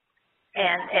registries,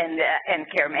 and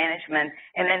care management,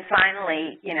 and then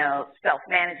finally, you know,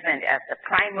 self-management as the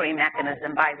primary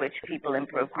mechanism by which people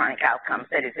improve chronic outcomes.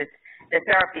 That is, the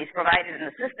therapies provided in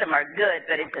the system are good,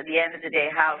 but it's at the end of the day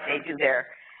how they do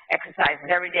their exercises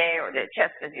every day, or their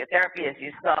chest physiotherapy, as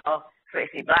you saw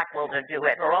Tracy Blackwelder do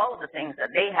it, or all of the things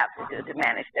that they have to do to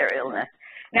manage their illness.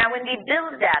 Now, when we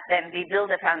build that, then we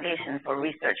build a foundation for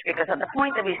research, because at the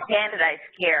point that we standardize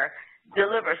care,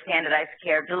 deliver standardized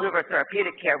care, deliver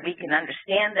therapeutic care, we can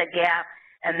understand the gap,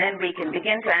 and then we can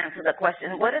begin to answer the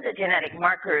question, what are the genetic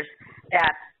markers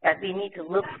that we need to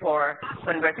look for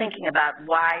when we're thinking about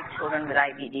why children with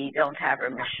IBD don't have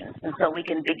remission? And so we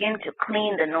can begin to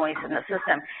clean the noise in the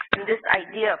system. And this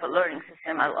idea of a learning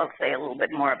system, I'll say a little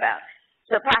bit more about.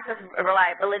 So process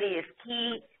reliability is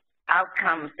key.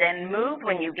 Outcomes then move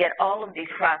when you get all of these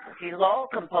processes, all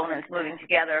components moving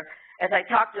together. As I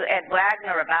talked to Ed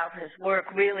Wagner about his work,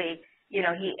 really, you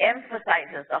know, he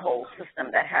emphasizes the whole system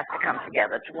that has to come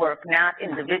together to work, not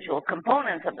individual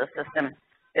components of the system.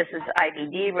 This is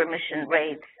IBD remission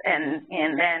rates, and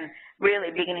then really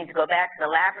beginning to go back to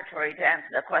the laboratory to answer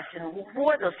the question, who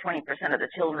are those 20% of the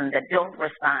children that don't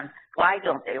respond? Why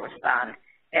don't they respond?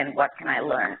 And what can I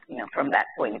learn, you know, from that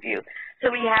point of view? So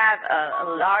we have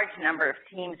a large number of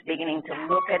teams beginning to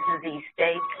look at disease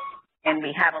states, and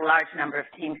we have a large number of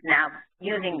teams now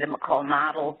using the McCall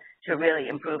model to really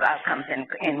improve outcomes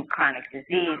in chronic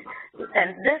disease.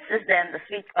 And this is then the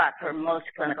sweet spot for most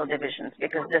clinical divisions,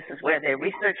 because this is where their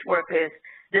research work is.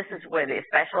 This is where they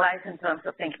specialize in terms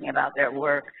of thinking about their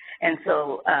work. And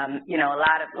so, you know, a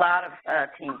lot of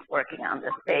teams working on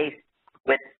this space.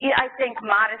 With, I think,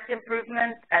 modest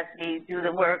improvement as we do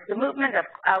the work. The movement of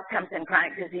outcomes in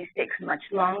chronic disease takes much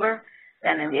longer.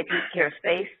 than in the acute care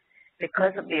space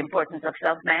because of the importance of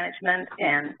self-management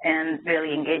and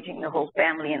really engaging the whole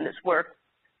family in this work.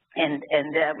 And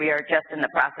we are just in the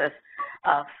process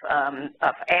of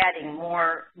adding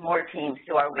more teams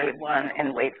to our Wave 1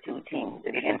 and Wave 2 teams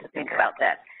to begin to think about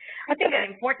that. I think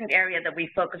an important area that we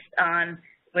focused on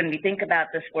when we think about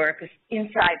this work is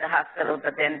inside the hospital,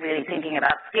 but then really thinking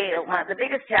about scale. One of the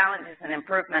biggest challenges in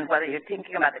improvement, whether you're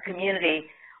thinking about the community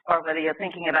or whether you're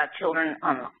thinking about children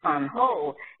on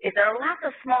whole, is there are lots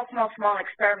of small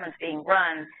experiments being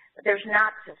run, but there's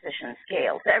not sufficient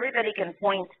scale. So everybody can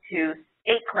point to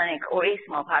a clinic or a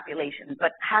small population,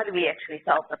 but how do we actually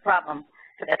solve the problem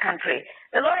for the country?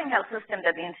 The Learning Health System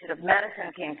that the Institute of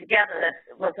Medicine came together,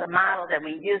 that was a model that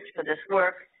we used for this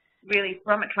work, really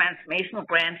from a transformational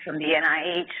grant from the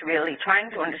NIH, really trying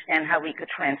to understand how we could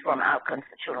transform outcomes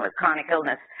for children with chronic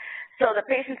illness. So the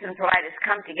patients and providers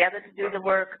come together to do the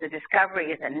work. The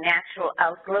discovery is a natural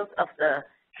outgrowth of the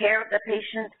care of the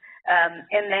patient.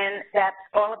 And then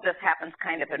all of this happens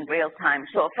kind of in real time.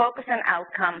 So a focus on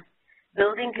outcomes,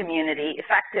 building community,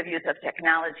 effective use of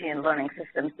technology and learning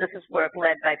systems. This is work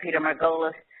led by Peter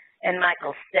Margolis and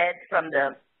Michael Stead from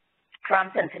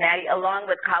Cincinnati, along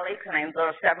with colleagues, and there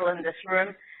are several in this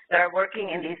room, that are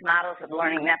working in these models of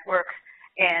learning networks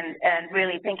and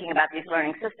really thinking about these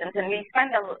learning systems. And we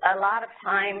spend a lot of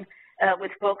time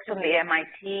with folks from the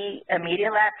MIT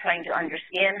Media Lab trying to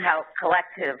understand how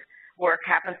collective work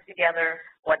happens together,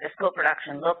 what does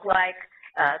co-production look like.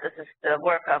 This is the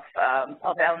work of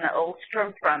Elna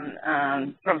Oldström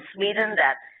from Sweden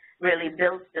that really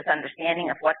builds this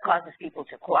understanding of what causes people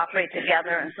to cooperate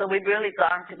together. And so we've really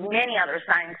gone to many other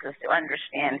sciences to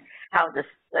understand how this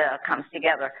comes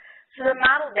together. So the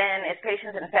model then is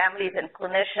patients and families and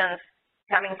clinicians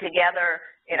coming together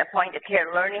in a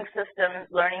point-of-care learning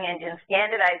system, learning engine,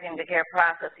 standardizing the care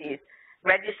processes,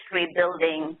 registry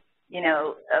building,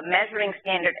 measuring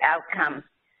standard outcomes,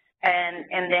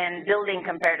 and then building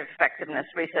comparative effectiveness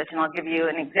research. And I'll give you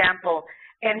an example.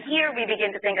 And here we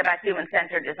begin to think about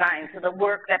human-centered design. So the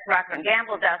work that Procter &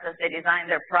 Gamble does as they design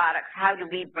their products, how do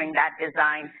we bring that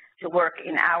design to work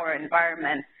in our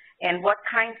environment? And what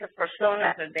kinds of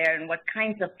personas are there and what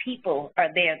kinds of people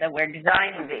are there that we're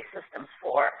designing these systems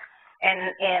for? And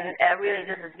really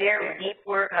this is very deep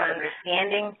work on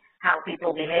understanding how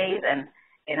people behave and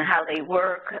how they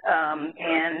work.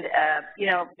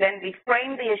 Then we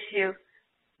frame the issue,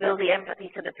 build the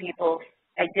empathy to the people,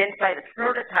 identify the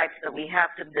prototypes that we have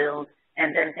to build,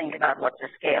 and then think about what to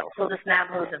scale. So this now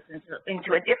moves us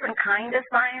into a different kind of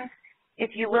science,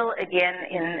 if you will, again,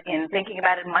 in thinking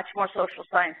about it, much more social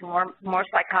science, more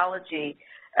psychology,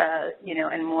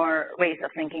 and more ways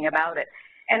of thinking about it.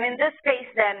 And in this space,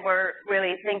 then, we're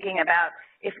really thinking about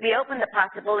if we open the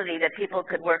possibility that people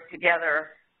could work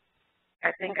together.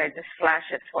 I think I just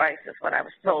flashed it twice, is what I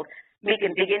was told. We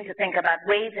can begin to think about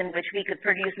ways in which we could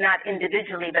produce not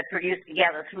individually, but produce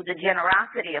together through the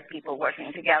generosity of people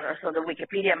working together. So the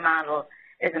Wikipedia model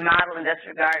is a model in this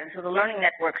regard. And so the learning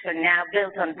networks are now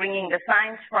built on bringing the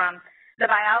science from the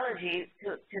biology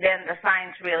to then the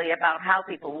science really about how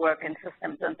people work in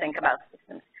systems and think about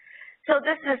systems. So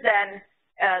this is then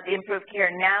the Improved Care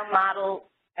Now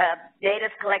model. Data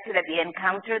is collected at the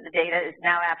encounter. The data is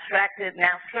now abstracted.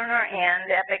 Now Cerner and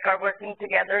EPIC are working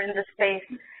together in this space.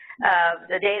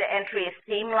 The data entry is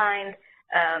streamlined.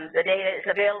 The data is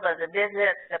available as a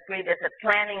visit. The pre-visit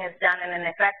planning is done in an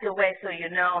effective way so you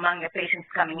know among the patients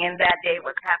coming in that day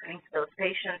what's happening to those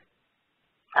patients.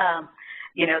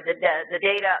 The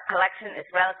data collection is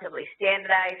relatively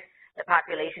standardized. The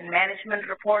population management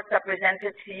reports are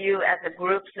presented to you as a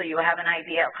group so you have an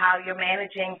idea of how you're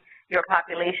managing your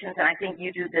populations, and I think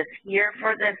you do this here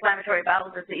for the inflammatory bowel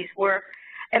disease work.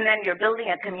 And then you're building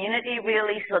a community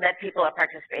really so that people are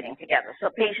participating together.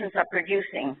 So patients are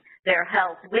producing their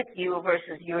health with you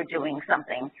versus you're doing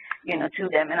something, to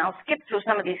them. And I'll skip through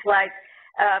some of these slides,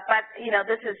 but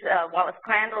this is Wallace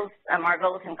Crandall's,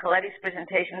 Margolis and Coletti's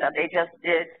presentation that they just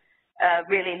did,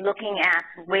 really looking at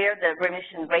where the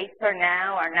remission rates are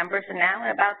now, our numbers are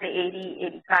now about the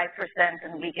 80–85%,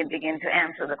 and we can begin to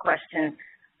answer the question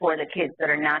for the kids that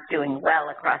are not doing well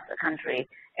across the country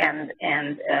and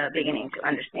beginning to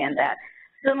understand that.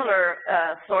 Similar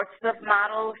sorts of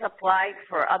models applied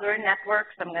for other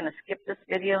networks. I'm going to skip this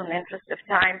video in the interest of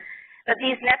time. But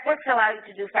these networks allow you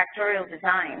to do factorial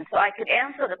design. So I could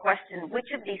answer the question,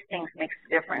 which of these things makes a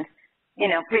difference?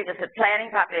 Pre-visit planning,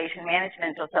 population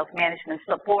management, or self-management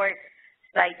support.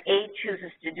 Site A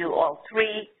chooses to do all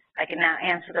three. I can now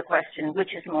answer the question,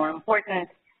 which is more important?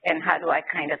 And how do I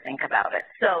kind of think about it?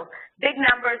 So big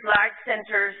numbers, large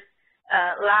centers,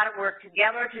 a lot of work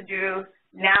together to do,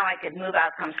 now I could move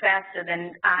outcomes faster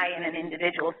than I in an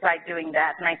individual site doing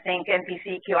that. And I think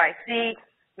NPC-QIC,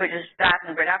 which is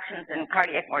statin reductions in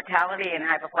cardiac mortality and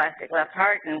hypoplastic left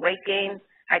heart and weight gain,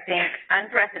 I think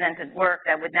unprecedented work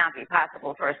that would not be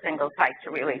possible for a single site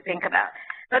to really think about.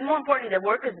 But more importantly, the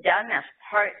work is done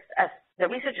the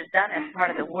research is done as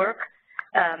part of the work,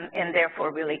 and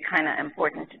therefore really kind of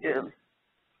important to do.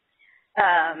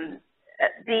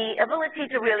 The ability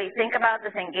to really think about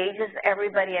this engages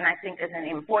everybody, and I think is an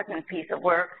important piece of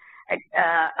work.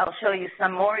 I'll show you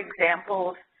some more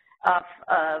examples of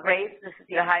RACE. This is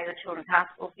the Ohio Children's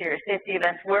Hospital Serious Safety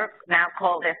Events work, now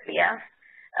called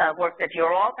SBS, work that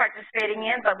you're all participating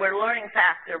in, but we're learning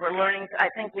faster. We're learning, I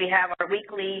think we have our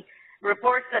weekly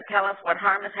reports that tell us what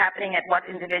harm is happening at what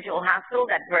individual hospital.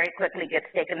 That very quickly gets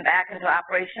taken back into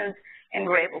operations, and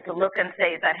we're able to look and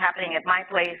say, is that happening at my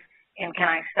place? And can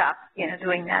I stop,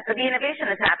 doing that? So the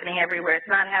innovation is happening everywhere. It's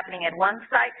not happening at one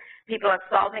site. People are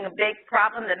solving a big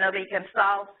problem that nobody can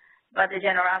solve, but the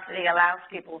generosity allows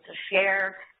people to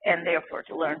share and therefore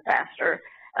to learn faster.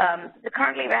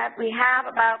 Currently, we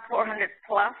have about 400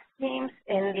 plus teams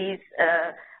in these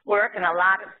work and a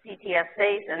lot of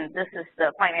CTSAs, and this is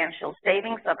the financial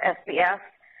savings of SBS,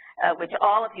 which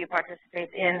all of you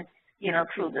participate in,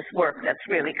 through this work. That's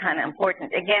really kind of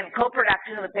important. Again,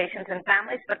 co-production with patients and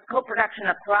families, but co-production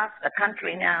across the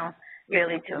country now,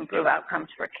 really to improve outcomes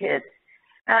for kids.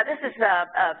 This is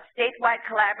a statewide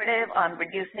collaborative on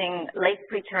reducing late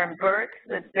preterm births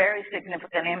with very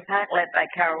significant impact, led by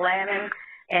Carol Lanning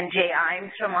and Jay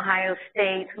Imes from Ohio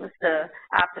State, who's the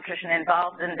obstetrician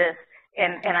involved in this.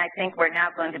 And I think we're now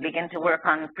going to begin to work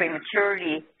on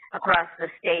prematurity across the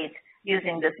state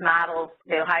using this model,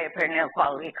 the Ohio Perinatal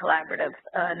Quality Collaborative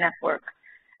Network.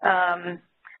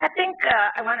 I think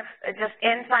I want to just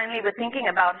end finally with thinking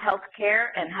about health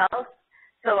care and health.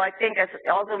 So I think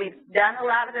although we've done a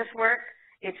lot of this work,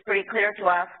 it's pretty clear to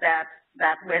us that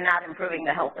we're not improving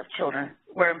the health of children.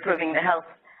 We're improving the health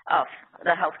of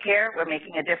the health care. We're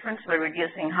making a difference. We're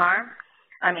reducing harm.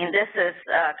 I mean, this is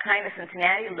kind of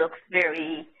Cincinnati looks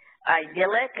very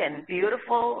idyllic and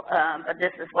beautiful, but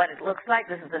this is what it looks like.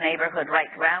 This is the neighborhood right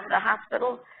around the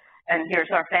hospital, and here's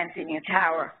our fancy new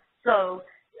tower. So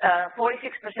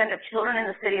 46% of children in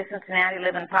the city of Cincinnati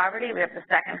live in poverty. We have the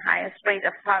second highest rate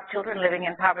of children living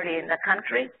in poverty in the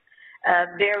country.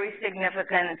 Very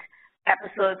significant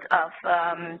episodes of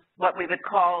what we would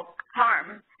call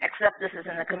harm, except this is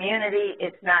in the community.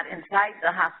 It's not inside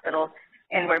the hospital,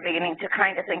 and we're beginning to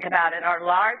kind of think about it. Our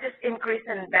largest increase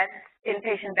in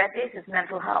inpatient bed days is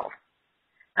mental health.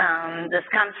 This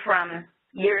comes from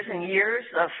years and years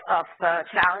of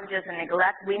challenges and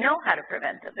neglect. We know how to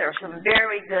prevent it. There are some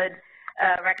very good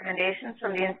recommendations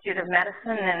from the Institute of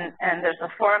Medicine, and there's a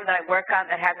forum that I work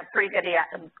on that has a pretty good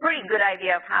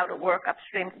idea of how to work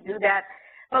upstream to do that.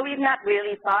 But we've not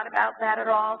really thought about that at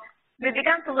all. We've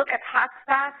begun to look at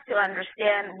hotspots to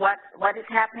understand what is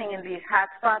happening in these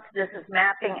hotspots. This is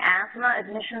mapping asthma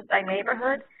admissions by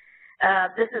neighborhood.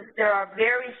 There are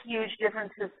very huge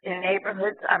differences in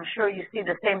neighborhoods. I'm sure you see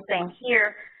the same thing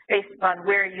here based upon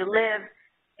where you live.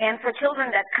 And for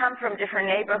children that come from different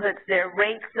neighborhoods, their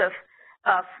rates of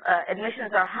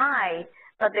admissions are high,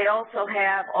 but they also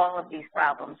have all of these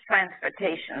problems: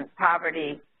 transportation,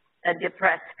 poverty, a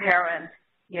depressed parent,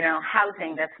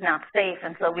 housing that's not safe.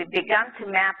 And so we've begun to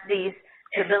map these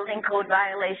to building code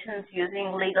violations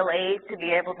using legal aid to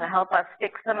be able to help us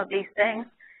fix some of these things.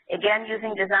 Again,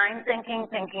 using design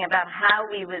thinking about how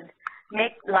we would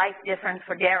make life different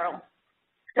for Daryl.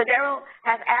 So Daryl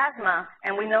has asthma,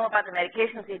 and we know about the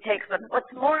medications he takes, but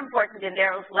what's more important in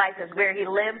Daryl's life is where he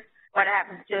lives, what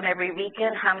happens to him every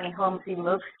weekend, how many homes he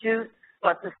moves to,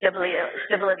 what's the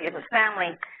stability of his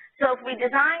family. So if we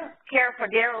design care for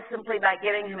Daryl simply by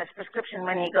giving him his prescription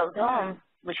when he goes home,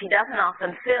 which he doesn't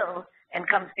often fill, and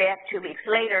comes back 2 weeks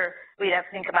later, we'd have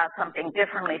to think about something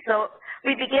differently. So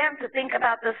we began to think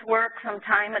about this work some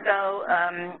time ago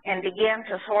and began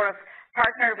to sort of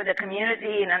partner with the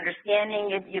community in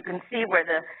understanding it. You can see where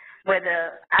the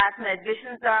asthma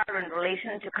admissions are in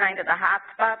relation to kind of the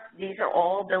hotspots. These are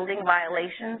all building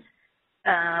violations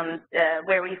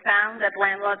where we found that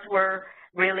landlords were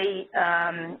really,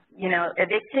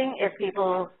 evicting if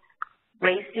people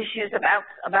raised issues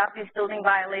about these building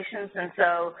violations. And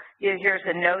so here's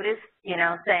a notice,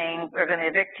 saying we're going to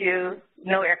evict you,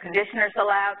 no air conditioners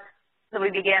allowed. So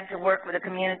we began to work with the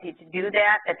community to do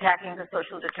that, attacking the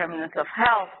social determinants of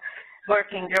health,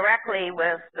 working directly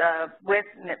with the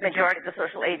majority of the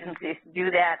social agencies to do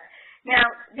that. Now,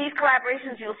 these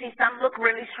collaborations, you'll see some look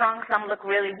really strong, some look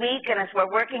really weak, and as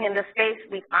we're working in the space,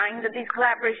 we find that these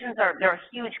collaborations there are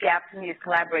huge gaps in these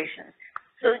collaborations.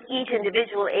 So each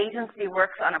individual agency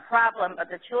works on a problem, but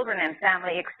the children and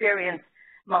family experience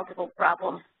multiple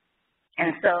problems.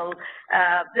 And so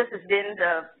this has been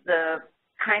the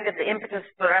kind of the impetus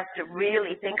for us to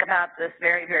really think about this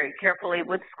very, very carefully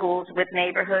with schools, with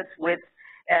neighborhoods, with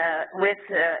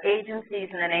agencies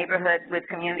in the neighborhood, with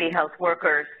community health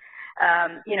workers,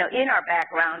 you know, in our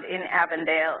background in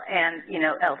Avondale and, you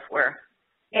know, elsewhere.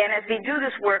 And as we do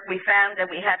this work, we found that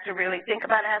we had to really think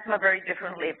about asthma very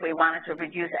differently if we wanted to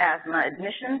reduce asthma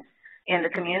admissions in the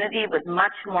community with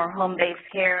much more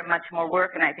home-based care, much more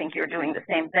work, and I think you're doing the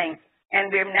same thing.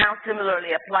 And we've now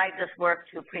similarly applied this work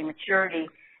to prematurity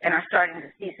and are starting to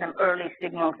see some early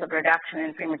signals of reduction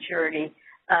in prematurity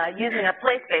using a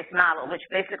place-based model, which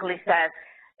basically says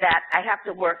that I have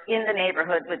to work in the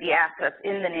neighborhood with the assets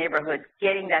in the neighborhood,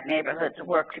 getting that neighborhood to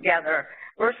work together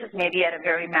versus maybe at a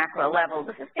very macro level.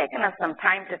 This has taken us some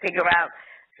time to figure out.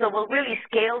 So we'll really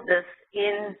scale this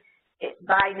in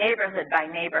by neighborhood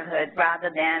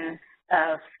rather than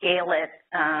scale it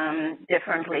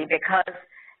differently because,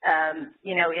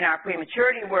 you know, in our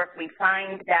prematurity work, we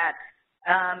find that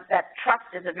that trust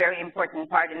is a very important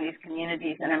part in these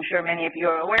communities, and I'm sure many of you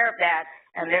are aware of that,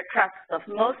 and their trust of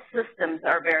most systems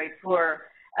are very poor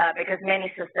because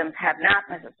many systems have not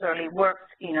necessarily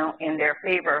worked, you know, in their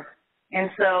favor. And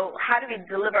so how do we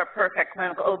deliver perfect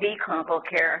clinical, OB clinical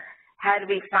care? How do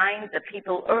we find the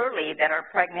people early that are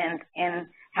pregnant and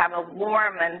have a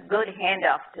warm and good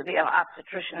handoff to the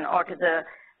obstetrician or to the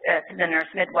nurse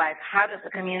midwife? How does the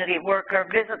community worker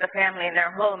visit the family in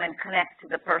their home and connect to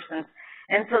the person?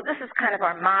 And so this is kind of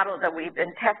our model that we've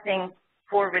been testing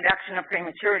for reduction of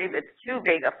prematurity with two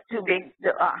big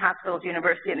hospitals,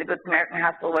 University and the Good Samaritan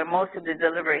Hospital, where most of the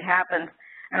delivery happens.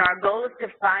 And our goal is to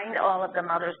find all of the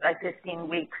mothers by 15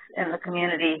 weeks in the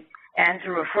community and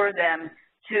to refer them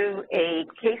to a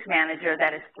case manager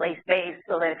that is place-based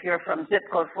so that if you're from zip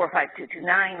code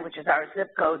 45229, which is our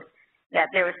zip code, that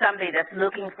there is somebody that's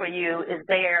looking for you, is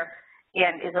there,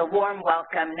 and is a warm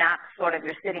welcome, not sort of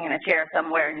you're sitting in a chair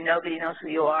somewhere and nobody knows who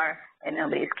you are and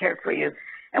nobody's cared for you.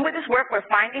 And with this work, we're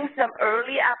finding some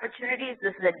early opportunities.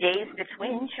 This is a days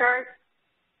between chart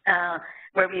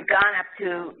where we've gone up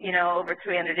to, you know, over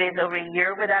 300 days, over a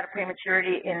year without a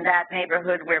prematurity in that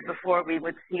neighborhood where before we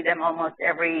would see them almost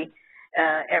every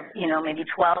you know, maybe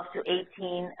 12 to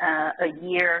 18 a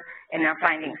year, and are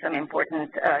finding some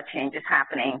important changes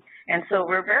happening. And so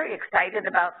we're very excited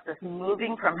about this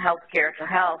moving from healthcare to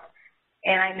health.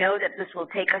 And I know that this will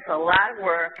take us a lot of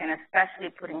work, and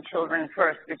especially putting children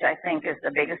first, which I think is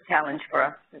the biggest challenge for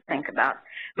us to think about.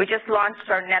 We just launched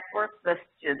our network this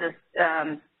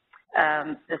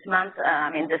month,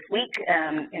 this week,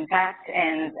 in fact,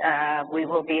 and we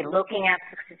will be looking at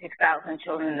 66,000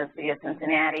 children in the city of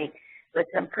Cincinnati with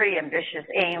some pretty ambitious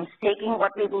aims, taking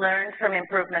what we've learned from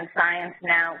improvement science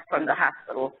now from the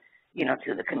hospital, you know,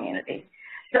 to the community.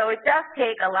 So it does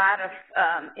take a lot of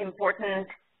important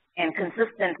and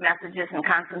consistent messages and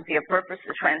constancy of purpose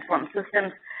to transform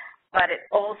systems, but it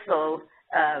also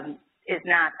is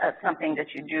not something that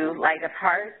you do light of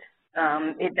heart.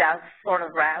 It does sort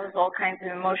of rouse all kinds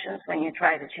of emotions when you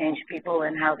try to change people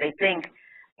and how they think.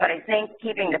 But I think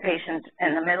keeping the patient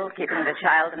in the middle, keeping the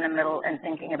child in the middle, and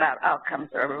thinking about outcomes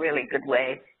are a really good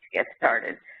way to get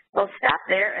started. So stop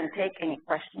there and take any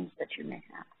questions that you may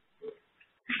have.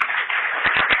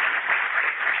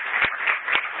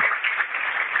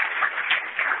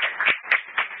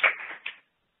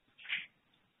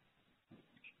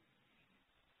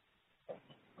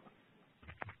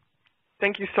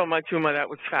 Thank you so much, Uma. That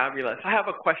was fabulous. I have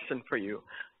a question for you.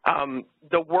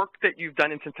 The work that you've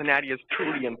done in Cincinnati is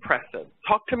truly impressive.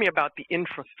 Talk to me about the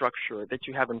infrastructure that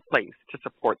you have in place to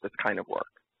support this kind of work.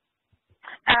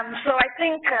 So I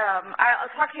think I'll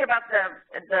talk to you about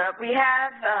we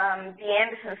have the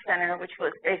Anderson Center, which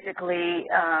was basically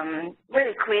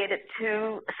really created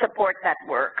to support that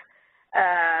work.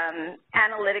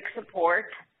 Analytic support,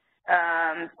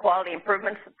 quality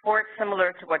improvement support,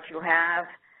 similar to what you have,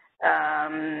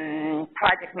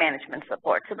 project management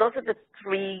support. So those are the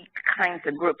three kinds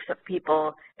of groups of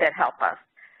people that help us.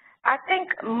 I think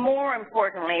more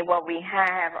importantly, what we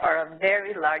have are a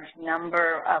very large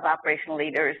number of operational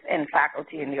leaders and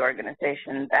faculty in the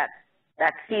organization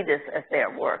that see this as their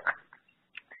work.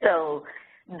 So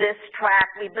this track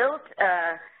we built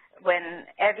when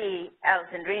Evie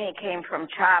Alessandrini came from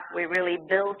CHOP, we really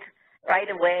built right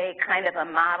away kind of a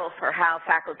model for how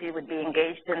faculty would be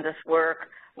engaged in this work,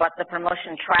 what the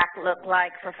promotion track looked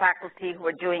like for faculty who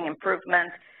are doing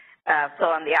improvement, so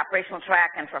on the operational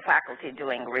track, and for faculty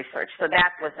doing research. So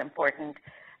that was important.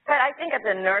 But I think at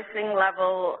the nursing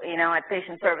level, you know, at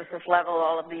patient services level,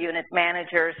 all of the unit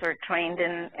managers are trained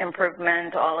in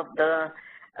improvement. All of the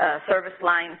service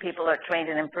line people are trained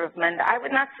in improvement. I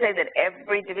would not say that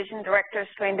every division director is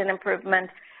trained in improvement,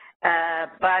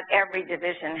 but every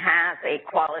division has a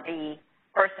quality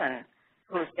person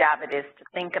whose job it is to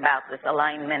think about this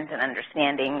alignment and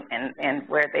understanding and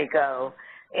where they go.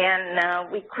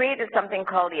 And we created something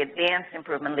called the Advanced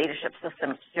Improvement Leadership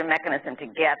System, a mechanism to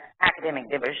get academic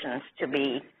divisions to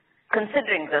be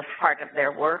considering this part of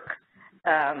their work.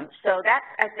 So that,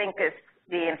 I think, is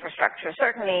the infrastructure.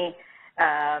 Certainly,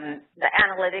 the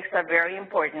analytics are very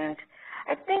important.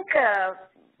 I think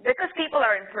because people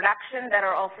are in production that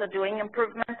are also doing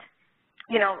improvement,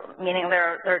 you know, meaning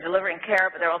they're delivering care,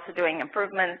 but they're also doing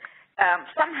improvement,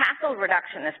 some hassle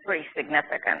reduction is pretty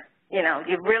significant. You know,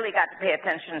 you've really got to pay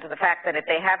attention to the fact that if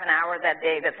they have an hour that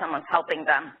day that someone's helping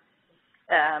them.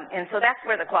 And so that's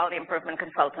where the quality improvement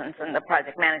consultants and the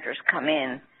project managers come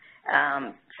in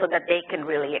so that they can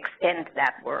really extend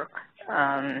that work.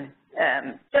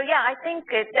 So yeah, I think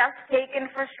it does take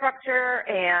infrastructure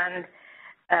and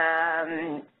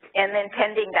then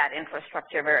tending that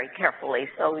infrastructure very carefully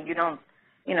so you don't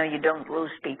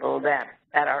lose people that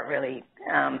are really,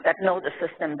 that know the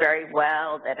system very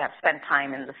well, that have spent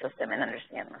time in the system and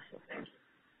understand the system.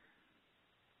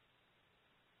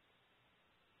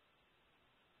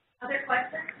 Other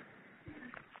questions?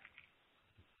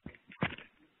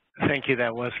 Thank you.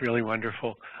 That was really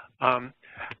wonderful.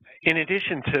 In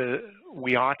addition to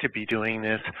we ought to be doing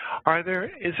this,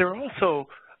 is there also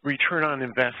return on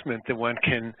investment that one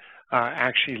can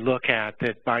actually look at,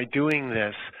 that by doing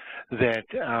this, that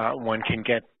one can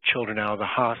get children out of the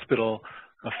hospital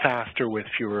faster with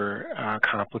fewer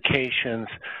complications,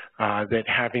 that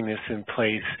having this in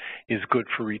place is good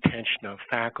for retention of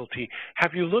faculty?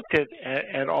 Have you looked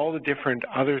at all the different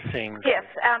other things? Yes,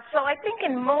 so I think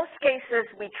in most cases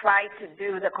we try to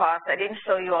do the cost. I didn't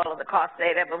show you all of the cost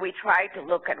data, but we try to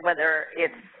look at whether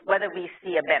we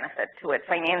see a benefit to it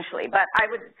financially. But I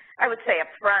would say up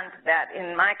front that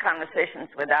in my conversations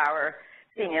with our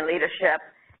senior leadership,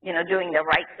 you know, doing the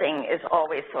right thing is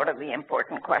always sort of the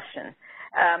important question.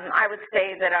 I would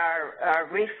say that our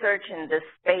research in this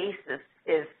space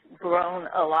is grown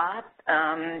a lot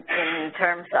in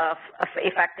terms of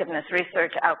effectiveness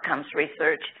research, outcomes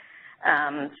research.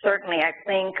 Certainly, I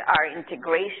think our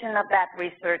integration of that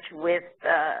research with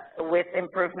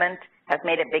improvement has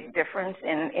made a big difference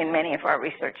in many of our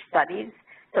research studies.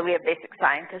 So we have basic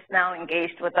scientists now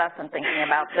engaged with us and thinking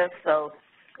about this. So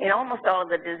in almost all of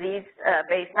the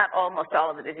disease-based, not almost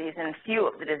all of the disease, and few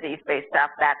of the disease-based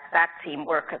stuff, that team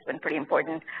work has been pretty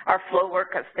important. Our flow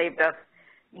work has saved us,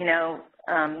 you know,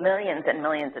 millions and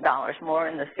millions of dollars, more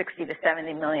in the $60 to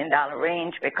 $70 million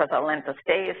range because our length of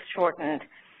stay is shortened.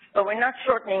 But we're not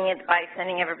shortening it by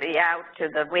sending everybody out to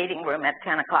the waiting room at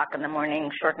 10 o'clock in the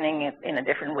morning, shortening it in a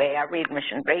different way. Our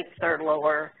readmission rates are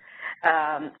lower,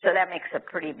 so that makes a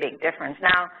pretty big difference.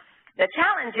 Now, the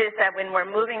challenge is that when we're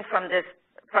moving from this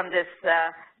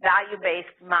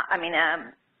value-based,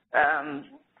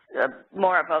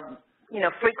 more of a, you know,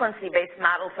 frequency-based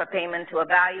model for payment to a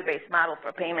value-based model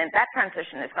for payment, that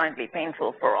transition is going to be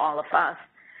painful for all of us.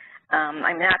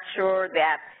 I'm not sure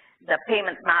that the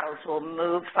payment models will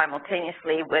move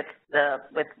simultaneously with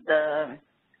the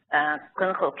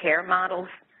clinical care models.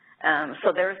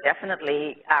 So there's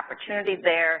definitely opportunity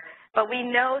there. But we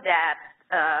know that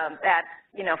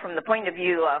you know, from the point of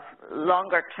view of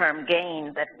longer-term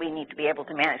gain, that we need to be able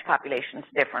to manage populations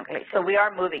differently. So we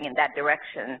are moving in that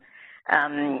direction,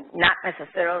 not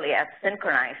necessarily as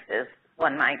synchronized as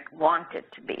one might want it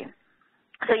to be.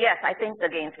 So yes, I think the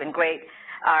gain's been great.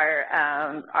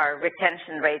 Our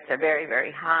retention rates are very,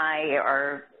 very high.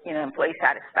 Our, you know, employee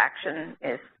satisfaction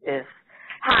is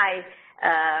high,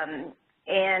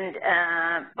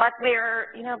 but we're,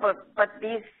 you know, but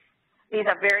these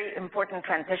are very important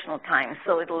transitional times.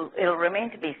 So it'll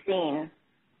remain to be seen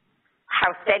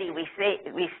how steady we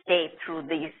stay through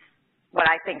these, what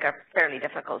I think are fairly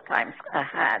difficult times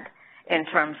ahead. In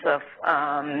terms of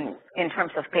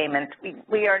payment,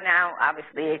 we are now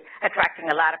obviously attracting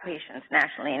a lot of patients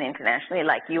nationally and internationally,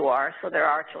 like you are. So there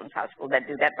are children's hospitals that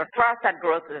do that. But for us, that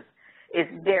growth is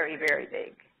very, very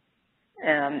big.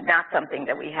 Not something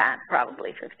that we had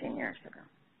probably 15 years ago.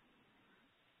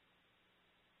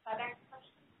 Other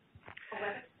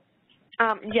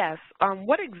questions? Yes.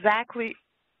 What exactly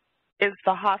is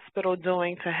the hospital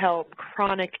doing to help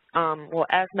chronic,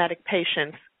 asthmatic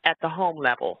patients at the home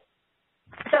level?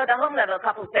 So at the home level, a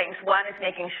couple of things. One is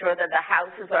making sure that the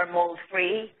houses are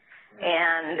mold-free.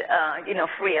 and, you know,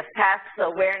 free of pest. So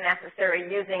where necessary,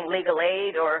 using legal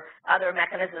aid or other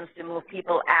mechanisms to move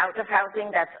people out of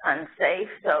housing that's unsafe,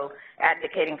 so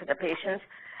advocating for the patients.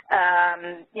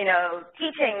 You know,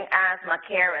 teaching asthma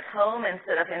care at home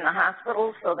instead of in the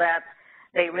hospital so that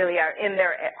they really are in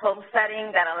their home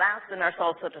setting. That allows the nurse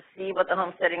also to see what the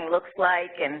home setting looks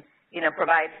like and, you know,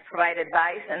 provide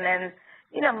advice. And then,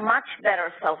 you know, much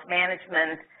better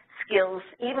self-management skills,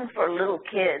 even for little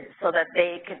kids, so that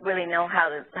they can really know how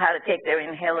to take their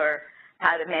inhaler,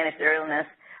 how to manage their illness.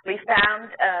 We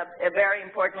found, very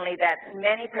importantly, that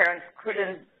many parents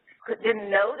didn't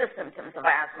know the symptoms of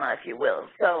asthma, if you will.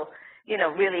 So, you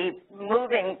know, really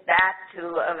moving that to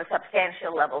a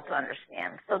substantial level to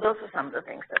understand. So those are some of the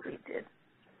things that we did.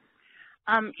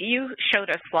 You showed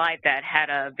a slide that had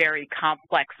a very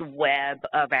complex web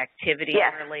of activities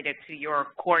related to your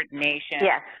coordination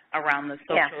around the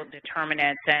social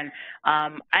determinants, and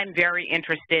I'm very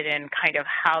interested in kind of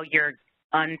how you're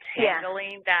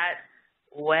untangling that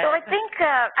web. So I think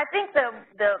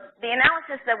the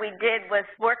analysis that we did was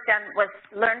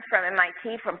learned from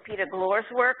MIT, from Peter Glor's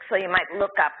work. So you might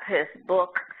look up his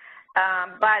book,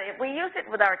 but we use it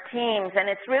with our teams, and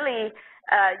it's really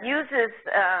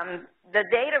the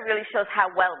data really shows how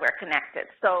well we're connected.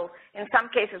 So in some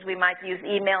cases, we might use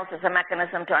emails as a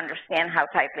mechanism to understand how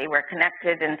tightly we're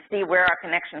connected and see where our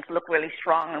connections look really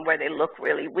strong and where they look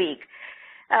really weak.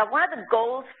 One of the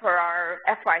goals for our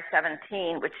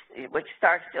FY17, which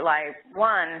starts July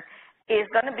 1, is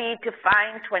going to be to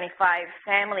find 25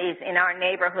 families in our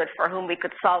neighborhood for whom we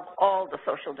could solve all the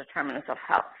social determinants of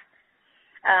health.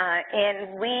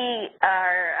 And we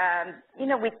are, you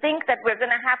know, we think that we're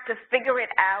going to have to figure it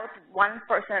out one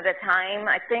person at a time.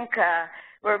 I think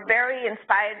we're very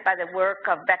inspired by the work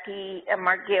of Becky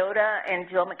Margiotta and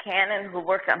Jill McCannon, who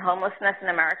worked on homelessness in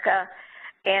America,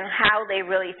 and how they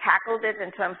really tackled it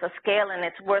in terms of scale, and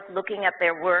it's worth looking at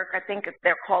their work. I think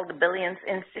they're called the Billions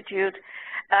Institute,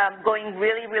 going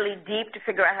really, really deep to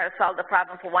figure out how to solve the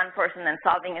problem for one person and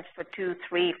solving it for 2,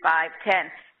 3, 5,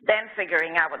 10, then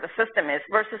figuring out what the system is,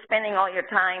 versus spending all your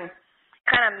time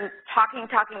kind of talking,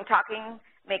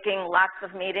 making lots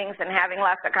of meetings and having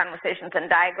lots of conversations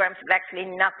and diagrams, but actually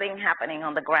nothing happening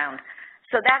on the ground.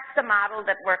 So that's the model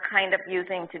that we're kind of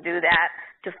using to do that,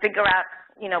 to figure out,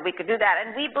 you know, we could do that.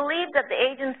 And we believe that the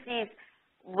agencies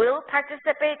will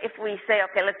participate if we say,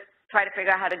 okay, let's try to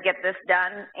figure out how to get this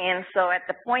done. And so at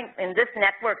the point in this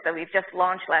network that we've just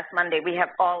launched last Monday, we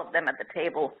have all of them at the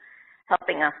table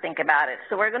helping us think about it.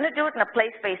 So we're going to do it in a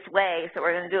place-based way. So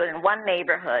we're going to do it in one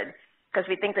neighborhood because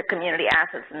we think the community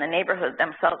assets in the neighborhood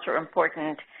themselves are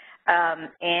important,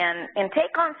 and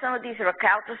take on some of these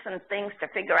recalcitrant things to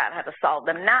figure out how to solve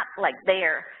them, not like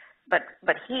there, but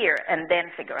here, and then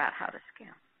figure out how to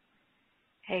scale.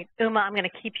 Hey, Uma, I'm going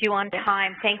to keep you on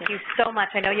time. Thank you so much.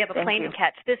 I know you have a plane to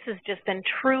catch. This has just been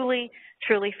truly,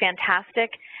 truly fantastic,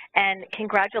 and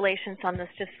congratulations on this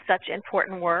just such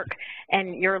important work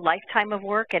and your lifetime of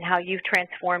work and how you've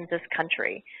transformed this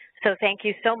country. So thank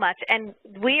you so much. And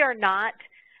we are not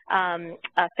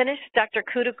finished. Dr.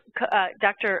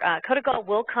 Kotagal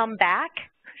will come back.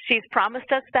 She's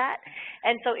promised us that.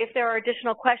 And so if there are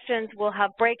additional questions, we'll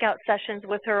have breakout sessions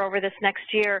with her over this next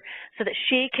year so that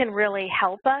she can really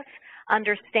help us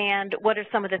understand what are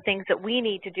some of the things that we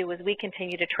need to do as we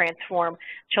continue to transform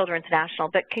Children's National.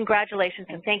 But congratulations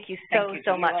and thank you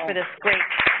so much for this great